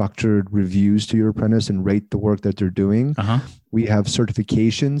give structured reviews to your apprentice and rate the work that they're doing. We have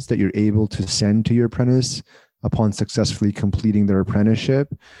certifications that you're able to send to your apprentice upon successfully completing their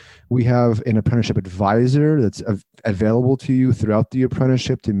apprenticeship. We have an apprenticeship advisor that's available to you throughout the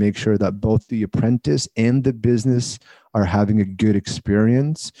apprenticeship to make sure that both the apprentice and the business are having a good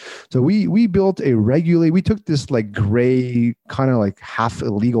experience. So we built we took this like gray, kind of like half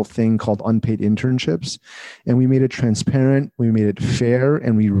illegal thing called unpaid internships, and we made it transparent, we made it fair,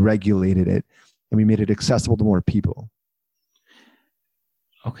 and we regulated it, and we made it accessible to more people.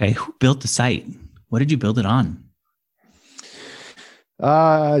 Okay, who built the site? What did you build it on?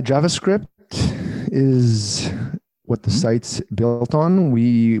 JavaScript is what the site's built on.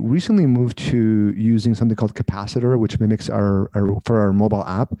 We recently moved to using something called Capacitor, which mimics our mobile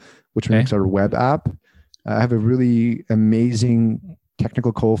app, which mimics our web app. I have a really amazing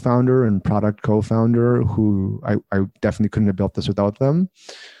technical co-founder and product co-founder who I definitely couldn't have built this without them.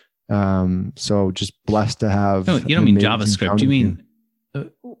 So just blessed to have. No, you don't mean JavaScript. You mean?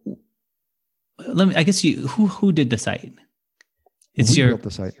 I guess who did the site? We built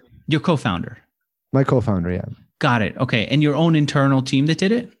the site. Your co-founder. My co-founder, yeah. Got it. Okay. And your own internal team that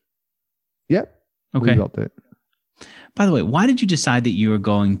did it? Yep. Okay. We built it. By the way, why did you decide that you were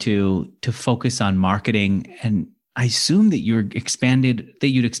going to focus on marketing? And I assume that you'd expanded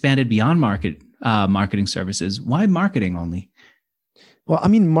beyond marketing services. Why marketing only? Well, I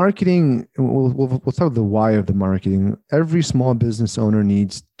mean, marketing, we'll start with the why of the marketing. Every small business owner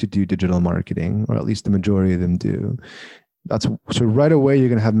needs to do digital marketing, or at least the majority of them do. So right away, you're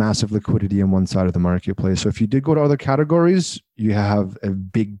going to have massive liquidity on one side of the marketplace. So if you did go to other categories, you have a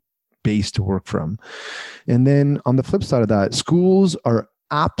big base to work from. And then on the flip side of that, schools are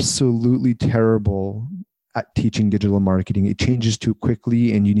absolutely terrible at teaching digital marketing. It changes too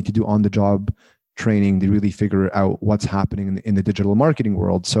quickly, and you need to do on-the-job training to really figure out what's happening in the digital marketing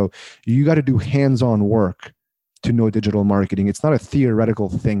world. So you got to do hands-on work to know digital marketing. It's not a theoretical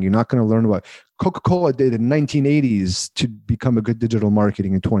thing. You're not going to learn what Coca-Cola did in the 1980s to become a good digital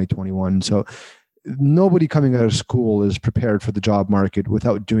marketing in 2021. So nobody coming out of school is prepared for the job market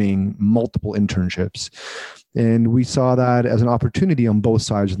without doing multiple internships. And we saw that as an opportunity on both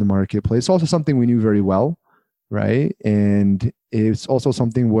sides of the marketplace. Also something we knew very well, right? And it's also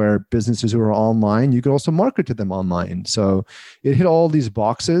something where businesses who are online, you can also market to them online. So it hit all these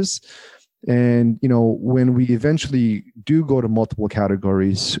boxes. And, when we eventually do go to multiple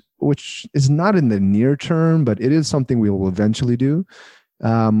categories, which is not in the near term, but it is something we will eventually do,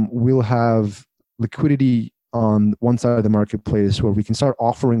 we'll have liquidity on one side of the marketplace where we can start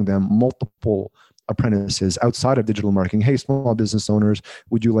offering them multiple apprentices outside of digital marketing. Hey, small business owners,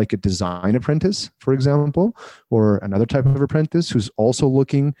 would you like a design apprentice, for example, or another type of apprentice who's also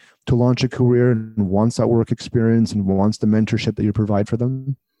looking to launch a career and wants that work experience and wants the mentorship that you provide for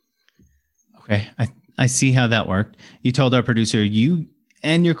them? Okay. I see how that worked. You told our producer, you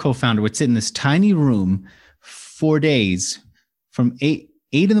and your co-founder would sit in this tiny room 4 days from 8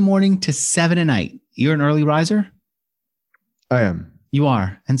 in the morning to 7 at night. You're an early riser? I am. You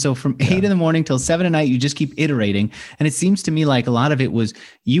are. And so from 8 in the morning till 7 at night, you just keep iterating. And it seems to me like a lot of it was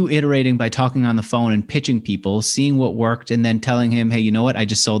you iterating by talking on the phone and pitching people, seeing what worked, and then telling him, hey, you know what? I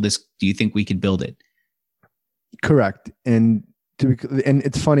just sold this. Do you think we could build it? Correct. And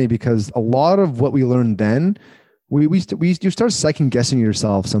it's funny because a lot of what we learned then, you start second guessing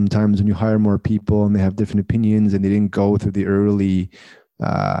yourself sometimes when you hire more people and they have different opinions and they didn't go through the early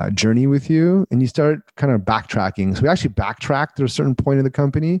journey with you, and you start kind of backtracking. So we actually backtracked at a certain point in the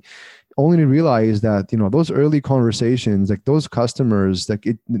company, only to realize that those early conversations, like those customers, like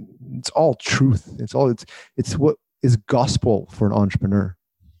it's all truth. It's what is gospel for an entrepreneur.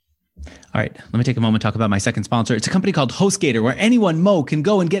 All right, let me take a moment to talk about my second sponsor. It's a company called HostGator, where anyone, Mo, can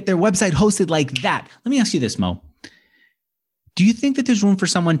go and get their website hosted like that. Let me ask you this, Mo. Do you think that there's room for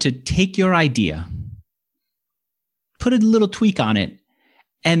someone to take your idea, put a little tweak on it,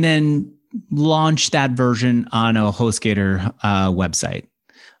 and then launch that version on a HostGator website?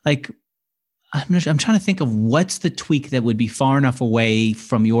 Like, I'm trying to think of what's the tweak that would be far enough away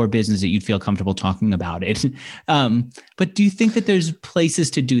from your business that you'd feel comfortable talking about it. But do you think that there's places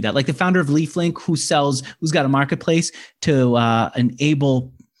to do that? Like the founder of LeafLink, who's got a marketplace to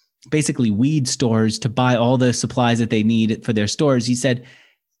enable basically weed stores to buy all the supplies that they need for their stores. He said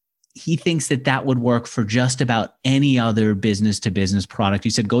he thinks that would work for just about any other business to business product. He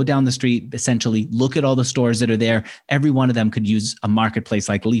said, go down the street, essentially look at all the stores that are there. Every one of them could use a marketplace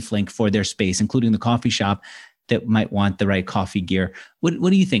like LeafLink for their space, including the coffee shop that might want the right coffee gear. What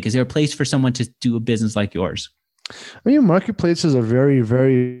do you think? Is there a place for someone to do a business like yours? I mean, marketplaces are very,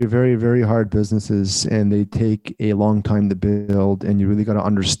 very, very, very hard businesses, and they take a long time to build, and you really got to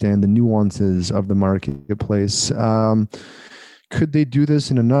understand the nuances of the marketplace. Could they do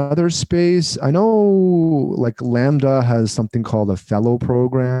this in another space? I know like Lambda has something called a fellow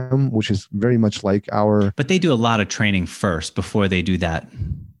program, which is very much like our... But they do a lot of training first before they do that.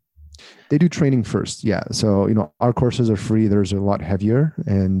 They do training first. Yeah. So, our courses are free. Theirs are a lot heavier.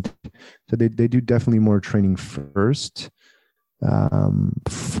 And so they do definitely more training first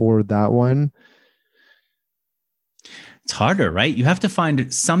for that one. It's harder, right? You have to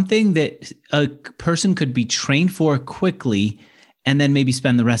find something that a person could be trained for quickly and then maybe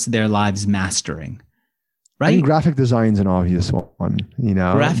spend the rest of their lives mastering, right? I mean, graphic design is an obvious one,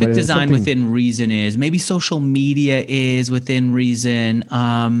 Graphic design within reason is, maybe social media is within reason.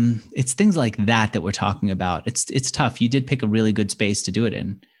 It's things like that we're talking about. It's tough. You did pick a really good space to do it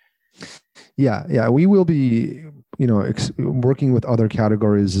in. Yeah. We will be, working with other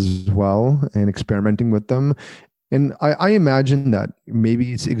categories as well and experimenting with them. And I imagine that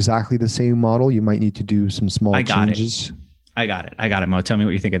maybe it's exactly the same model. You might need to do some small changes. I got it, Mo. Tell me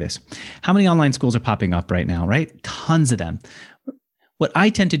what you think of this. How many online schools are popping up right now, right? Tons of them. What I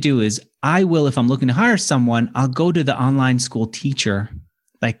tend to do is if I'm looking to hire someone, I'll go to the online school teacher,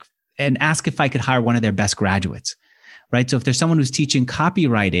 and ask if I could hire one of their best graduates, right? So if there's someone who's teaching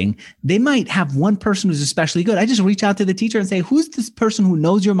copywriting, they might have one person who's especially good. I just reach out to the teacher and say, who's this person who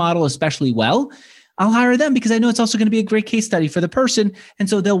knows your model especially well? I'll hire them because I know it's also going to be a great case study for the person. And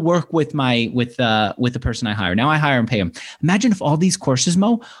so they'll work with the person I hire. Now I hire and pay them. Imagine if all these courses,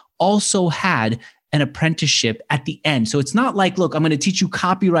 Mo, also had an apprenticeship at the end. So it's not like, look, I'm going to teach you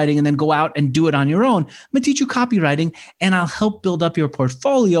copywriting and then go out and do it on your own. I'm going to teach you copywriting and I'll help build up your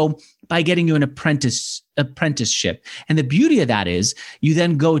portfolio by getting you an apprenticeship. And the beauty of that is you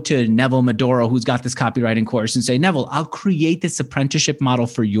then go to Neville Maduro, who's got this copywriting course, and say, Neville, I'll create this apprenticeship model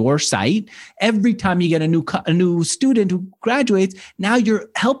for your site. Every time you get a new student who graduates, now you're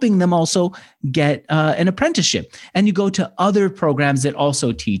helping them also get an apprenticeship. And you go to other programs that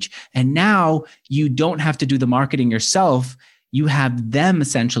also teach. And now you don't have to do the marketing yourself. You have them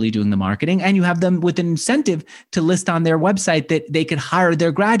essentially doing the marketing, and you have them with an incentive to list on their website that they could hire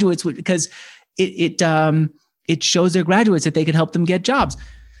their graduates because it shows their graduates that they can help them get jobs.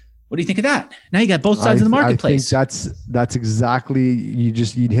 What do you think of that? Now you got both sides of the marketplace. I think that's exactly, you'd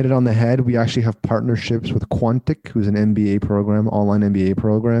hit it on the head. We actually have partnerships with Quantic, who's an MBA program, online MBA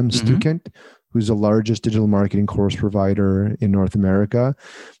program, Stukent, who's the largest digital marketing course provider in North America,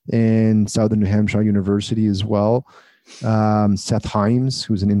 and Southern New Hampshire University as well. Seth Himes,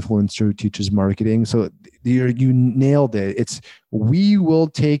 who's an influencer who teaches marketing. So you nailed it. We will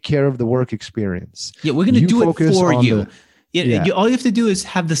take care of the work experience. Yeah, we're going to do it for you. All you have to do is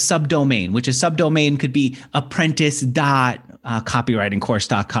have the subdomain, which a subdomain could be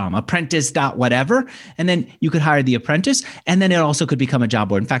apprentice.copywritingcourse.com, apprentice.whatever. And then you could hire the apprentice, and then it also could become a job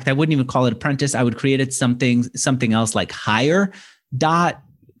board. In fact, I wouldn't even call it apprentice. I would create it something else like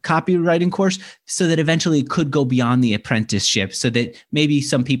hire.copywriting course, so that eventually it could go beyond the apprenticeship, so that maybe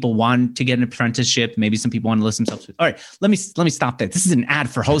some people want to get an apprenticeship. Maybe some people want to list themselves. All right, let me stop that. This is an ad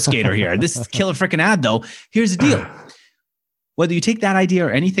for HostGator here. This is a killer freaking ad though. Here's the deal. Whether you take that idea or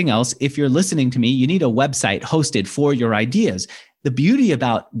anything else, if you're listening to me, you need a website hosted for your ideas. The beauty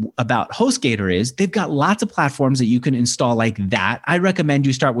about HostGator is they've got lots of platforms that you can install like that. I recommend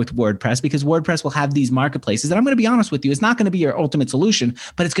you start with WordPress, because WordPress will have these marketplaces. And I'm going to be honest with you, it's not going to be your ultimate solution,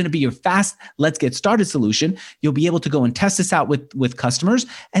 but it's going to be your fast, let's get started solution. You'll be able to go and test this out with customers,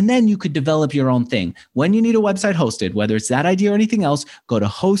 and then you could develop your own thing. When you need a website hosted, whether it's that idea or anything else, go to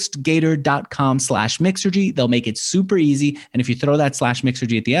hostgator.com/Mixergy. They'll make it super easy. And if you throw that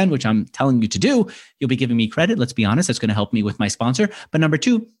 /Mixergy at the end, which I'm telling you to do, you'll be giving me credit. Let's be honest, that's going to help me with my sponsor. But number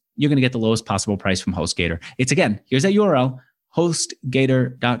two, you're going to get the lowest possible price from HostGator. It's, again, here's that URL,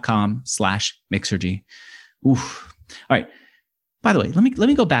 hostgator.com/Mixergy. Oof. All right. By the way, let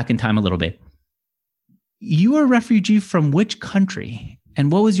me go back in time a little bit. You were a refugee from which country,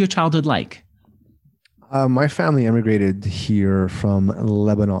 and what was your childhood like? My family immigrated here from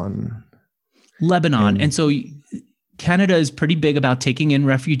Lebanon. And so Canada is pretty big about taking in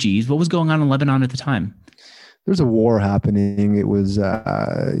refugees. What was going on in Lebanon at the time? There's a war happening. It was,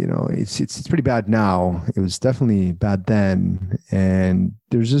 it's pretty bad now. It was definitely bad then, and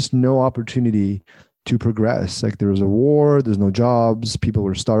there's just no opportunity to progress. Like, there was a war. There's no jobs. People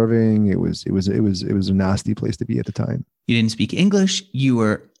were starving. It was a nasty place to be at the time. You didn't speak English. You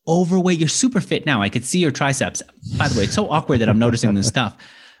were overweight. You're super fit now. I could see your triceps. By the way, it's so awkward that I'm noticing this stuff,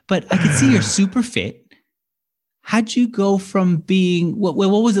 but I could see you're super fit. How'd you go from being, what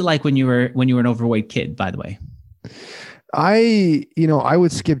was it like when you were an overweight kid, by the way? I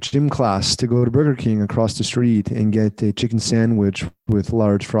would skip gym class to go to Burger King across the street and get a chicken sandwich with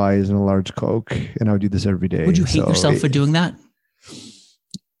large fries and a large Coke. And I would do this every day. Would you hate yourself for doing that?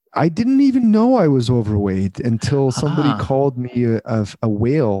 I didn't even know I was overweight until somebody called me a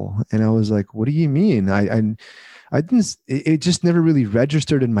whale. And I was like, what do you mean? I didn't, it just never really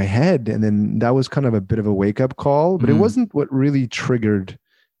registered in my head. And then that was kind of a bit of a wake up call, but it wasn't what really triggered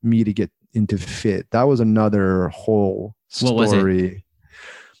me to get into fit. That was another whole story. What was it?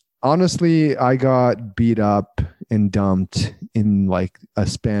 Honestly, I got beat up and dumped in like a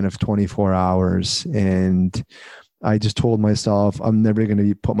span of 24 hours. And I just told myself, I'm never going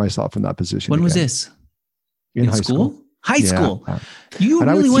to put myself in that position. When was this? In high school? High school. You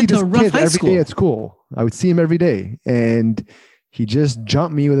really went to a rough high school. Every day at school. I would see him every day. And he just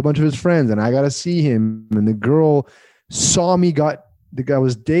jumped me with a bunch of his friends. And I got to see him. And the girl saw me the guy I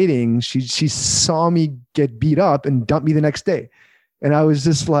was dating, she saw me get beat up and dumped me the next day. And I was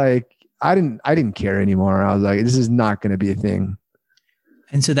just like, I didn't care anymore. I was like, this is not going to be a thing.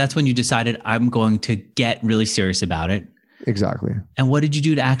 And so that's when you decided, I'm going to get really serious about it. Exactly. And what did you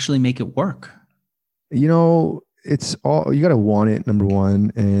do to actually make it work? It's all, you got to want it, number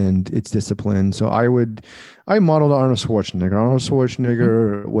one, and it's discipline. So I modeled Arnold Schwarzenegger. Arnold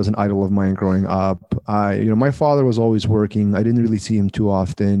Schwarzenegger was an idol of mine growing up. My father was always working. I didn't really see him too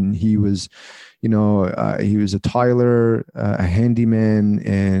often. He was, he was a tiler, a handyman,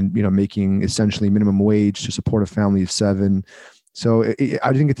 and, making essentially minimum wage to support a family of 7. So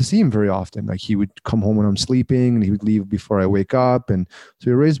I didn't get to see him very often. Like, he would come home when I'm sleeping and he would leave before I wake up. And so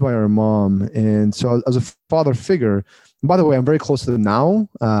we were raised by our mom. And so as a father figure, and by the way, I'm very close to them now.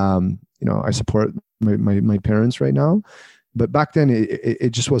 I support my parents right now, but back then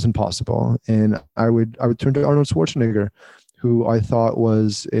it just wasn't possible. And I would turn to Arnold Schwarzenegger, who I thought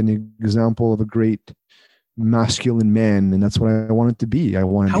was an example of a great masculine man. And that's what I wanted to be. I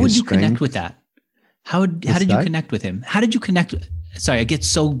wanted. How would you connect with that? How did you connect with him? How did you connect? Sorry, I get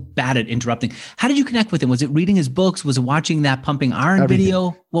so bad at interrupting. How did you connect with him? Was it reading his books? Was it watching that Pumping Iron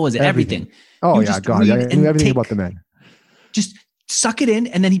video? What was it? Everything. Oh, yeah, God. I knew everything about the man. Just suck it in,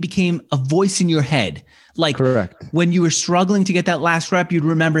 and then he became a voice in your head. Like Correct. when you were struggling to get that last rep, you'd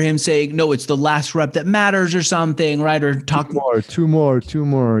remember him saying, no, it's the last rep that matters or something, right? Or talking two more.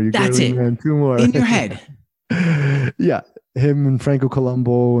 You That's it. Man, two more in your head. Yeah. Him and Franco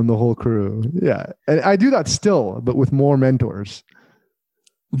Colombo and the whole crew. Yeah. And I do that still, but with more mentors.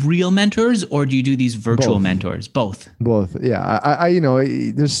 Real mentors, or do you do these virtual Both. mentors? Both. Yeah. I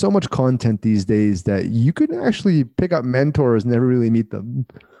there's so much content these days that you could actually pick up mentors and never really meet them.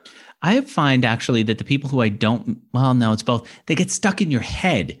 I find actually that the people who no, it's both. They get stuck in your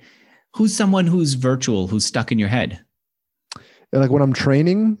head. Who's someone who's virtual, who's stuck in your head? Like when I'm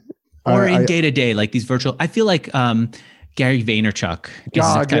training, or in day to day, like these virtual. I feel like Gary Vaynerchuk is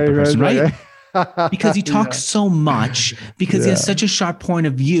that type of person, right? Because he talks so much, because he has such a sharp point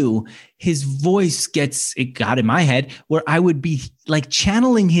of view. His voice got in my head where I would be like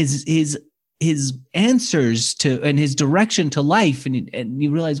channeling his answers to and his direction to life, and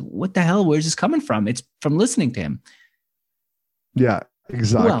you realize, what the hell? Where's this coming from? It's from listening to him. Yeah,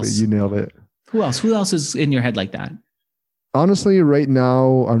 exactly. You nailed it. Who else? Who else is in your head like that? Honestly, right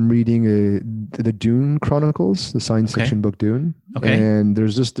now I'm reading the Dune Chronicles, the science fiction book Dune. Okay. And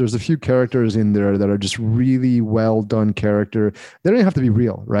there's a few characters in there that are just really well done character. They don't have to be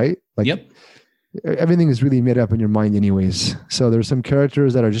real, right? Like, yep. Everything is really made up in your mind anyways. So there's some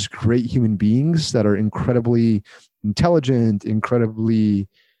characters that are just great human beings that are incredibly intelligent, incredibly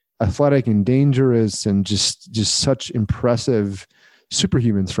athletic and dangerous, and just such impressive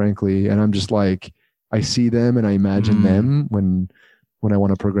superhumans, frankly. And I'm just like, I see them and I imagine them when I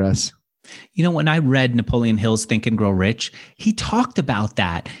want to progress. You know, when I read Napoleon Hill's Think and Grow Rich, he talked about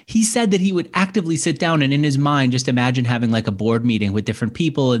that. He said that he would actively sit down and in his mind just imagine having like a board meeting with different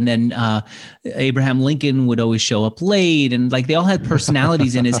people. And then Abraham Lincoln would always show up late, and like they all had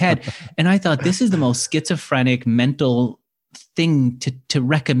personalities in his head. And I thought, this is the most schizophrenic mental thing to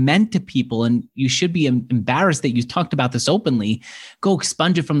recommend to people. And you should be embarrassed that you talked about this openly. Go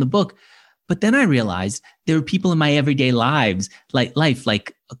expunge it from the book. But then I realized there are people in my everyday life,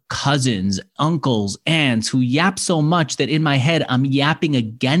 like cousins, uncles, aunts, who yap so much that in my head, I'm yapping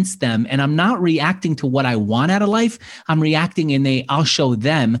against them. And I'm not reacting to what I want out of life. I'm reacting and I'll show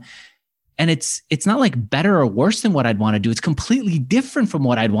them. And it's not like better or worse than what I'd want to do. It's completely different from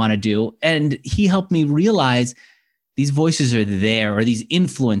what I'd want to do. And he helped me realize these voices are there, or these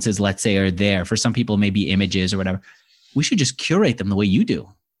influences, let's say, are there. For some people, maybe images or whatever. We should just curate them the way you do.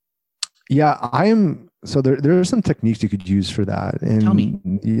 Yeah, so there are some techniques you could use for that. And tell me.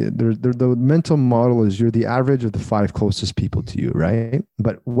 The mental model is you're the average of the 5 closest people to you, right?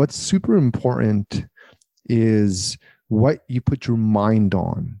 But what's super important is what you put your mind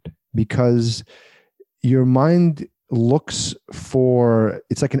on, because your mind looks for,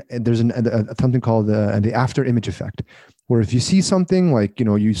 it's like there's something called the after image effect, where if you see something like,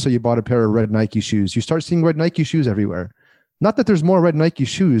 you say you bought a pair of red Nike shoes, you start seeing red Nike shoes everywhere. Not that there's more red Nike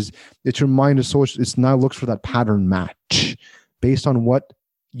shoes. It's your mind it's now looks for that pattern match based on what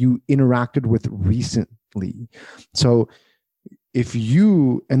you interacted with recently. So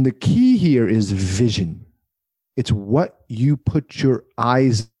and the key here is vision. It's what you put your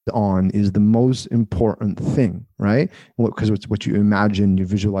eyes on is the most important thing, right? Because it's what you imagine, your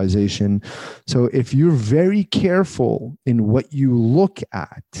visualization. So if you're very careful in what you look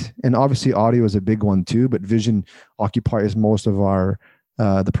at, and obviously audio is a big one too, but vision occupies most of our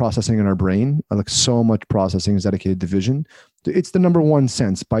the processing in our brain. Like so much processing is dedicated to vision. It's the number one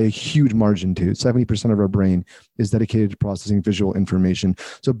sense by a huge margin too. 70% of our brain is dedicated to processing visual information.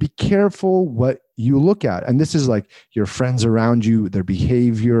 So be careful what you look at. And this is like your friends around you, their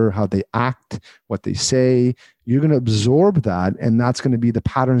behavior, how they act, what they say. You're going to absorb that, and that's going to be the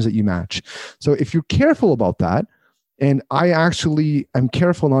patterns that you match. So if you're careful about that, and I actually am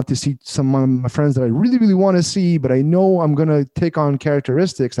careful not to see some of my friends that I really, really want to see, but I know I'm going to take on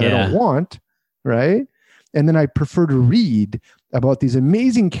characteristics that I don't want, right? And then I prefer to read about these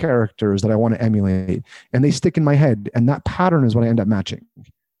amazing characters that I want to emulate, and they stick in my head. And that pattern is what I end up matching.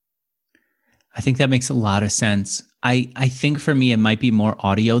 I think that makes a lot of sense. I think for me, it might be more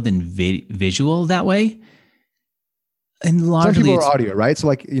audio than visual that way. And largely some people are audio, right? So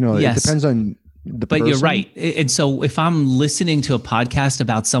like, yes. It depends on the person. You're right. And so if I'm listening to a podcast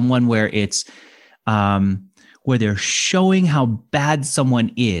about someone where it's, where they're showing how bad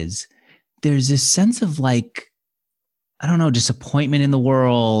someone is, there's this sense of like, I don't know, disappointment in the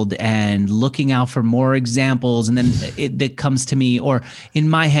world and looking out for more examples. And then it comes to me, or in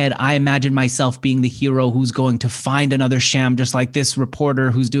my head, I imagine myself being the hero who's going to find another sham, just like this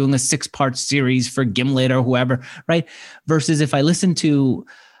reporter who's doing a 6-part series for Gimlet or whoever, right? Versus if I listen to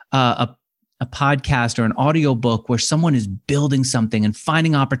a a podcast or an audio book where someone is building something and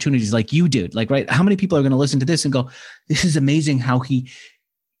finding opportunities like you did, like, right? How many people are going to listen to this and go, this is amazing how he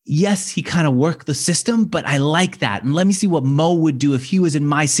kind of worked the system, but I like that. And let me see what Mo would do if he was in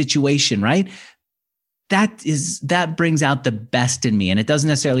my situation, right? That brings out the best in me. And it doesn't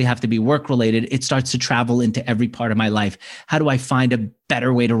necessarily have to be work related. It starts to travel into every part of my life. How do I find a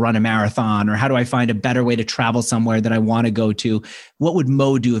better way to run a marathon? Or how do I find a better way to travel somewhere that I want to go to? What would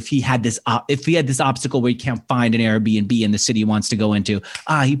Mo do if he had this obstacle where he can't find an Airbnb in the city he wants to go into?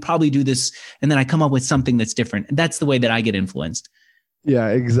 He'd probably do this. And then I come up with something that's different. And that's the way that I get influenced. Yeah,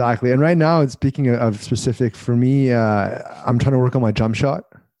 exactly. And right now, speaking of specific for me, I'm trying to work on my jump shot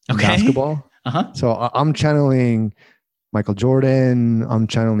in basketball. Uh-huh. So I'm channeling Michael Jordan, I'm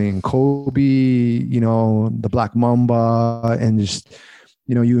channeling Kobe, the Black Mamba, and just,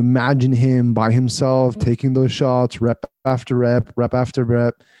 you imagine him by himself taking those shots, rep after rep, rep after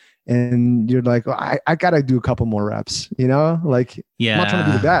rep. And you're like, I got to do a couple more reps, like, yeah. I'm not trying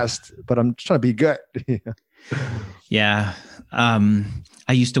to be the best, but I'm trying to be good. Yeah.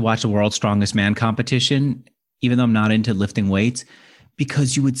 I used to watch the World's Strongest Man competition, even though I'm not into lifting weights,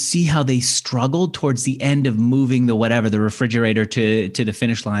 because you would see how they struggled towards the end of moving the refrigerator to the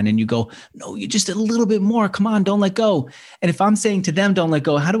finish line. And you go, no, you just a little bit more. Come on, don't let go. And if I'm saying to them, don't let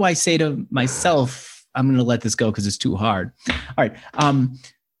go, how do I say to myself, I'm going to let this go because it's too hard? All right.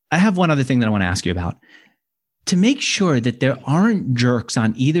 I have one other thing that I want to ask you about. To make sure that there aren't jerks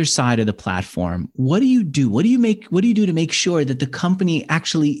on either side of the platform, what do you do? What do you do to make sure that the company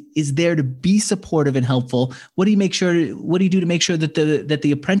actually is there to be supportive and helpful? What do you do to make sure that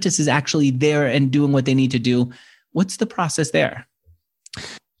the apprentice is actually there and doing what they need to do? What's the process there?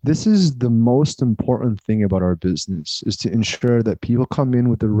 This is the most important thing about our business, is to ensure that people come in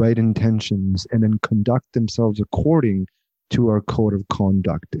with the right intentions and then conduct themselves according to our code of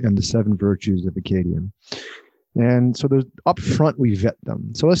conduct and the 7 virtues of Acadian. And so there's upfront, we vet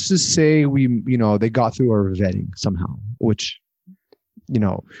them. So let's just say they got through our vetting somehow, which,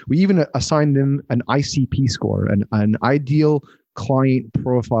 we even assigned them an ICP score, an ideal client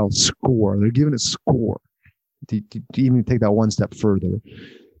profile score. They're given a score to even take that one step further.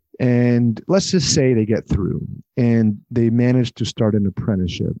 And let's just say they get through and they manage to start an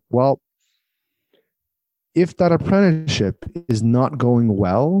apprenticeship. Well, if that apprenticeship is not going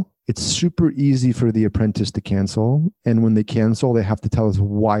well, it's super easy for the apprentice to cancel. And when they cancel, they have to tell us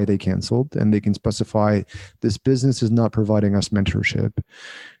why they canceled. And they can specify, this business is not providing us mentorship.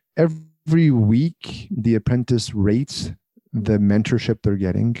 Every week, the apprentice rates the mentorship they're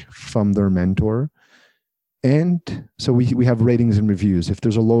getting from their mentor. And so we have ratings and reviews. If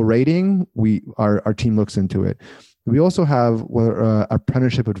there's a low rating, our team looks into it. We also have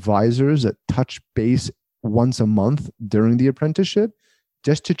apprenticeship advisors that touch base once a month during the apprenticeship,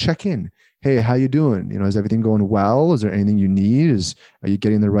 just to check in. Hey, how you doing? Is everything going well? Is there anything you need? Are you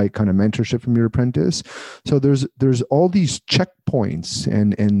getting the right kind of mentorship from your apprentice? So there's all these checkpoints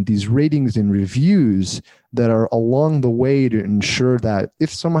and these ratings and reviews that are along the way to ensure that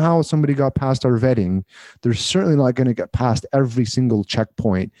if somehow somebody got past our vetting, they're certainly not going to get past every single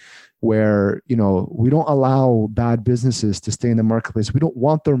checkpoint where, we don't allow bad businesses to stay in the marketplace. We don't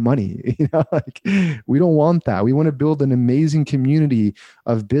want their money. We don't want that. We want to build an amazing community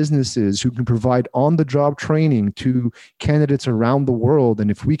of businesses who can provide on-the-job training to candidates around the world.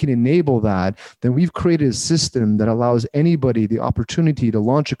 And if we can enable that, then we've created a system that allows anybody the opportunity to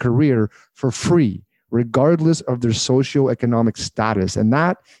launch a career for free, regardless of their socioeconomic status. And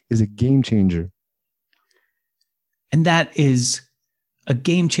that is a game changer. And that is a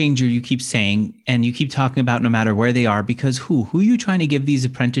game changer, you keep saying, and you keep talking about no matter where they are, because who are you trying to give these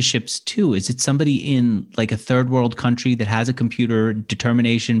apprenticeships to? Is it somebody in like a third world country that has a computer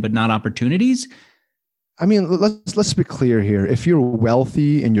determination, but not opportunities? I mean, let's be clear here. If you're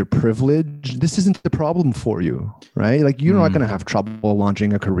wealthy and you're privileged, this isn't the problem for you, right? Like, you're not going to have trouble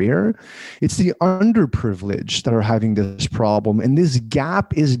launching a career. It's the underprivileged that are having this problem. And this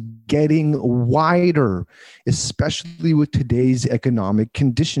gap is getting wider, especially with today's economic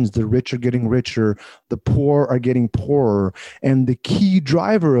conditions. The rich are getting richer, the poor are getting poorer. And the key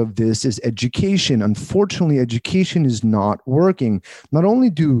driver of this is education. Unfortunately, education is not working. Not only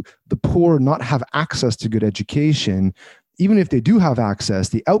do the poor not have access to good education, even if they do have access,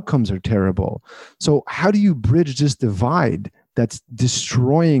 the outcomes are terrible. So how do you bridge this divide that's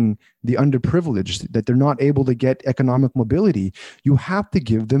destroying the underprivileged, that they're not able to get economic mobility? You have to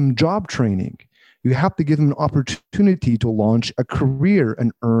give them job training. You have to give them an opportunity to launch a career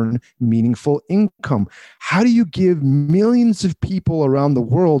and earn meaningful income. How do you give millions of people around the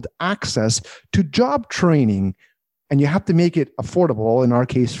world access to job training? And you have to make it affordable, in our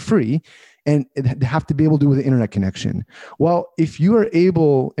case, free. and they have to be able to do with the internet connection. Well, if you are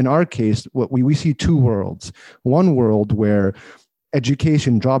able, in our case, what we see two worlds. One world where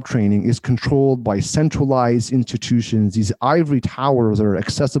education, job training is controlled by centralized institutions. These ivory towers are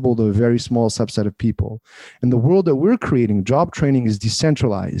accessible to a very small subset of people. In the world that we're creating, job training is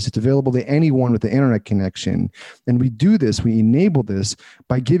decentralized. It's available to anyone with the internet connection. And we do this, we enable this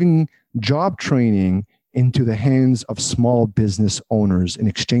by giving job training into the hands of small business owners. In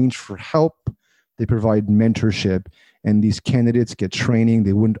exchange for help, they provide mentorship, and these candidates get training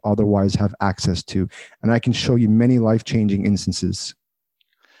they wouldn't otherwise have access to. And I can show you many life-changing instances.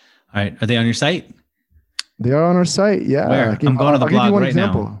 All right. Are they on your site? They are on our site. Yeah. Where? I'm going to the blog right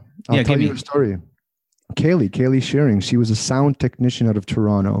now. I'll tell you a story. Kaylee Shearing, she was a sound technician out of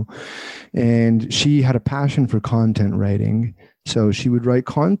Toronto, and she had a passion for content writing. So she would write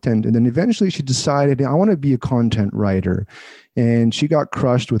content, and then eventually she decided, I want to be a content writer. And she got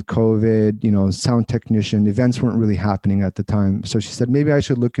crushed with COVID, sound technician, events weren't really happening at the time. So she said, maybe I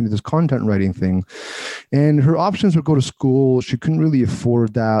should look into this content writing thing. And her options were go to school. She couldn't really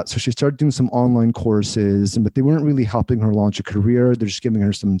afford that. So she started doing some online courses, but they weren't really helping her launch a career. They're just giving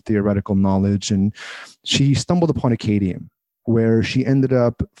her some theoretical knowledge. And she stumbled upon Acadium, where she ended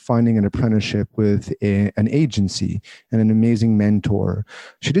up finding an apprenticeship with an agency and an amazing mentor.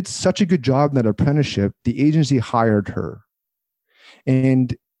 She did such a good job in that apprenticeship, the agency hired her.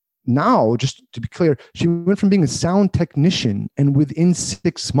 And now, just to be clear, she went from being a sound technician, and within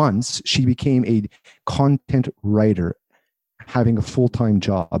 6 months, she became a content writer, having a full-time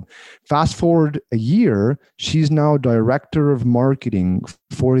job. Fast forward a year, she's now director of marketing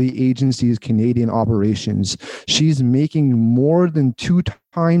for the agency's Canadian operations. She's making more than 2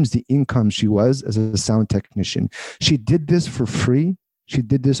 times the income she was as a sound technician. She did this for free. She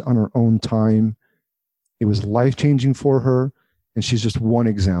did this on her own time. It was life-changing for her, and she's just one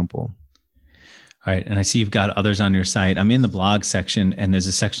example. All right. And I see you've got others on your site. I'm in the blog section, and there's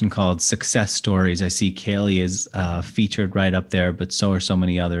a section called Success Stories. I see Kaylee is featured right up there, but so are so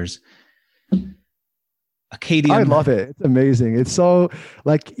many others. Acadium. I love it. It's amazing. It's so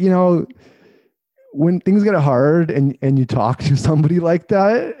when things get hard and you talk to somebody like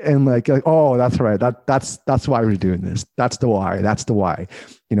that and like, oh, that's right. That's why we're doing this. That's the why. That's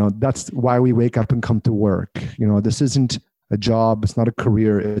why we wake up and come to work. This isn't a job. It's not a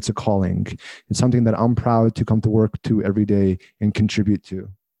career. It's a calling. It's something that I'm proud to come to work to every day and contribute to.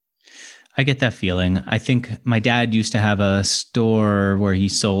 I get that feeling. I think my dad used to have a store where he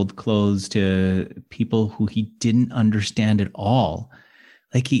sold clothes to people who he didn't understand at all.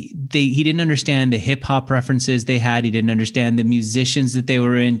 Like he didn't understand the hip hop references they had. He didn't understand the musicians that they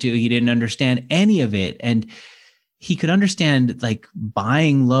were into. He didn't understand any of it. And he could understand like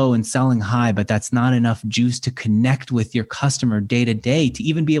buying low and selling high, but that's not enough juice to connect with your customer day to day, to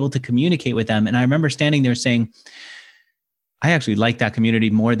even be able to communicate with them. And I remember standing there saying, I actually liked that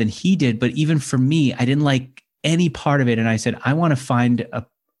community more than he did. But even for me, I didn't like any part of it. And I said, I want to find a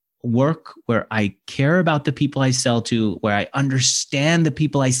work where I care about the people I sell to, where I understand the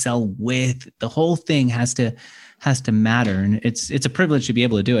people I sell with. The whole thing has to matter. And it's a privilege to be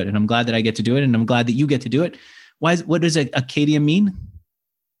able to do it. And I'm glad that I get to do it. And I'm glad that you get to do it. What does Acadium mean?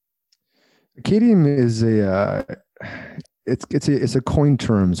 Acadium is it's a coin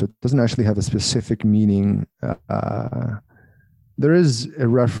term, so it doesn't actually have a specific meaning. There is a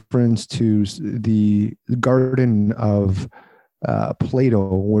reference to the Garden of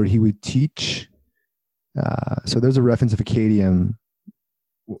Plato, where he would teach. So there's a reference of Acadium.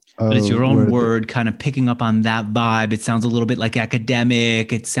 But it's your own word, kind of picking up on that vibe. It sounds a little bit like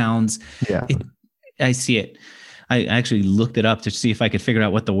academic. It sounds. Yeah. I see it. I actually looked it up to see if I could figure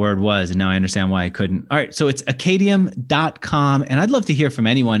out what the word was, and now I understand why I couldn't. All right, so it's acadium.com, and I'd love to hear from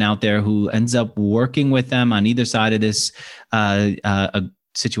anyone out there who ends up working with them on either side of this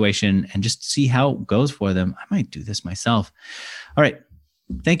situation and just see how it goes for them. I might do this myself. All right.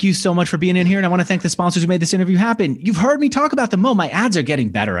 Thank you so much for being in here. And I want to thank the sponsors who made this interview happen. You've heard me talk about them. Mo, my ads are getting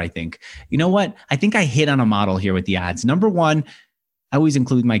better, I think. You know what? I think I hit on a model here with the ads. Number one, I always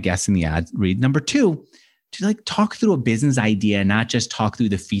include my guests in the ad read. Number two, to talk through a business idea, not just talk through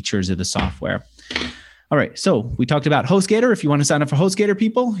the features of the software. All right. So we talked about HostGator. If you want to sign up for HostGator,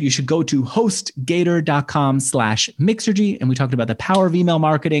 people, you should go to hostgator.com/Mixergy. And we talked about the power of email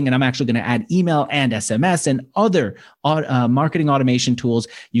marketing. And I'm actually going to add email and SMS and other marketing automation tools.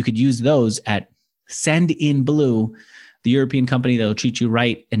 You could use those at Sendinblue, the European company that will treat you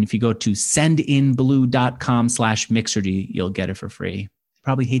right. And if you go to sendinblue.com/Mixergy, you'll get it for free.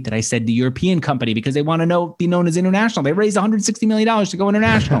 Probably hate that I said the European company because they want to be known as international. They raised $160 million to go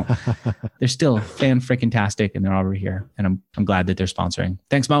international. They're still fan-freaking-tastic, and they're over here. And I'm glad that they're sponsoring.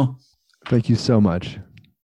 Thanks, Mo. Thank you so much.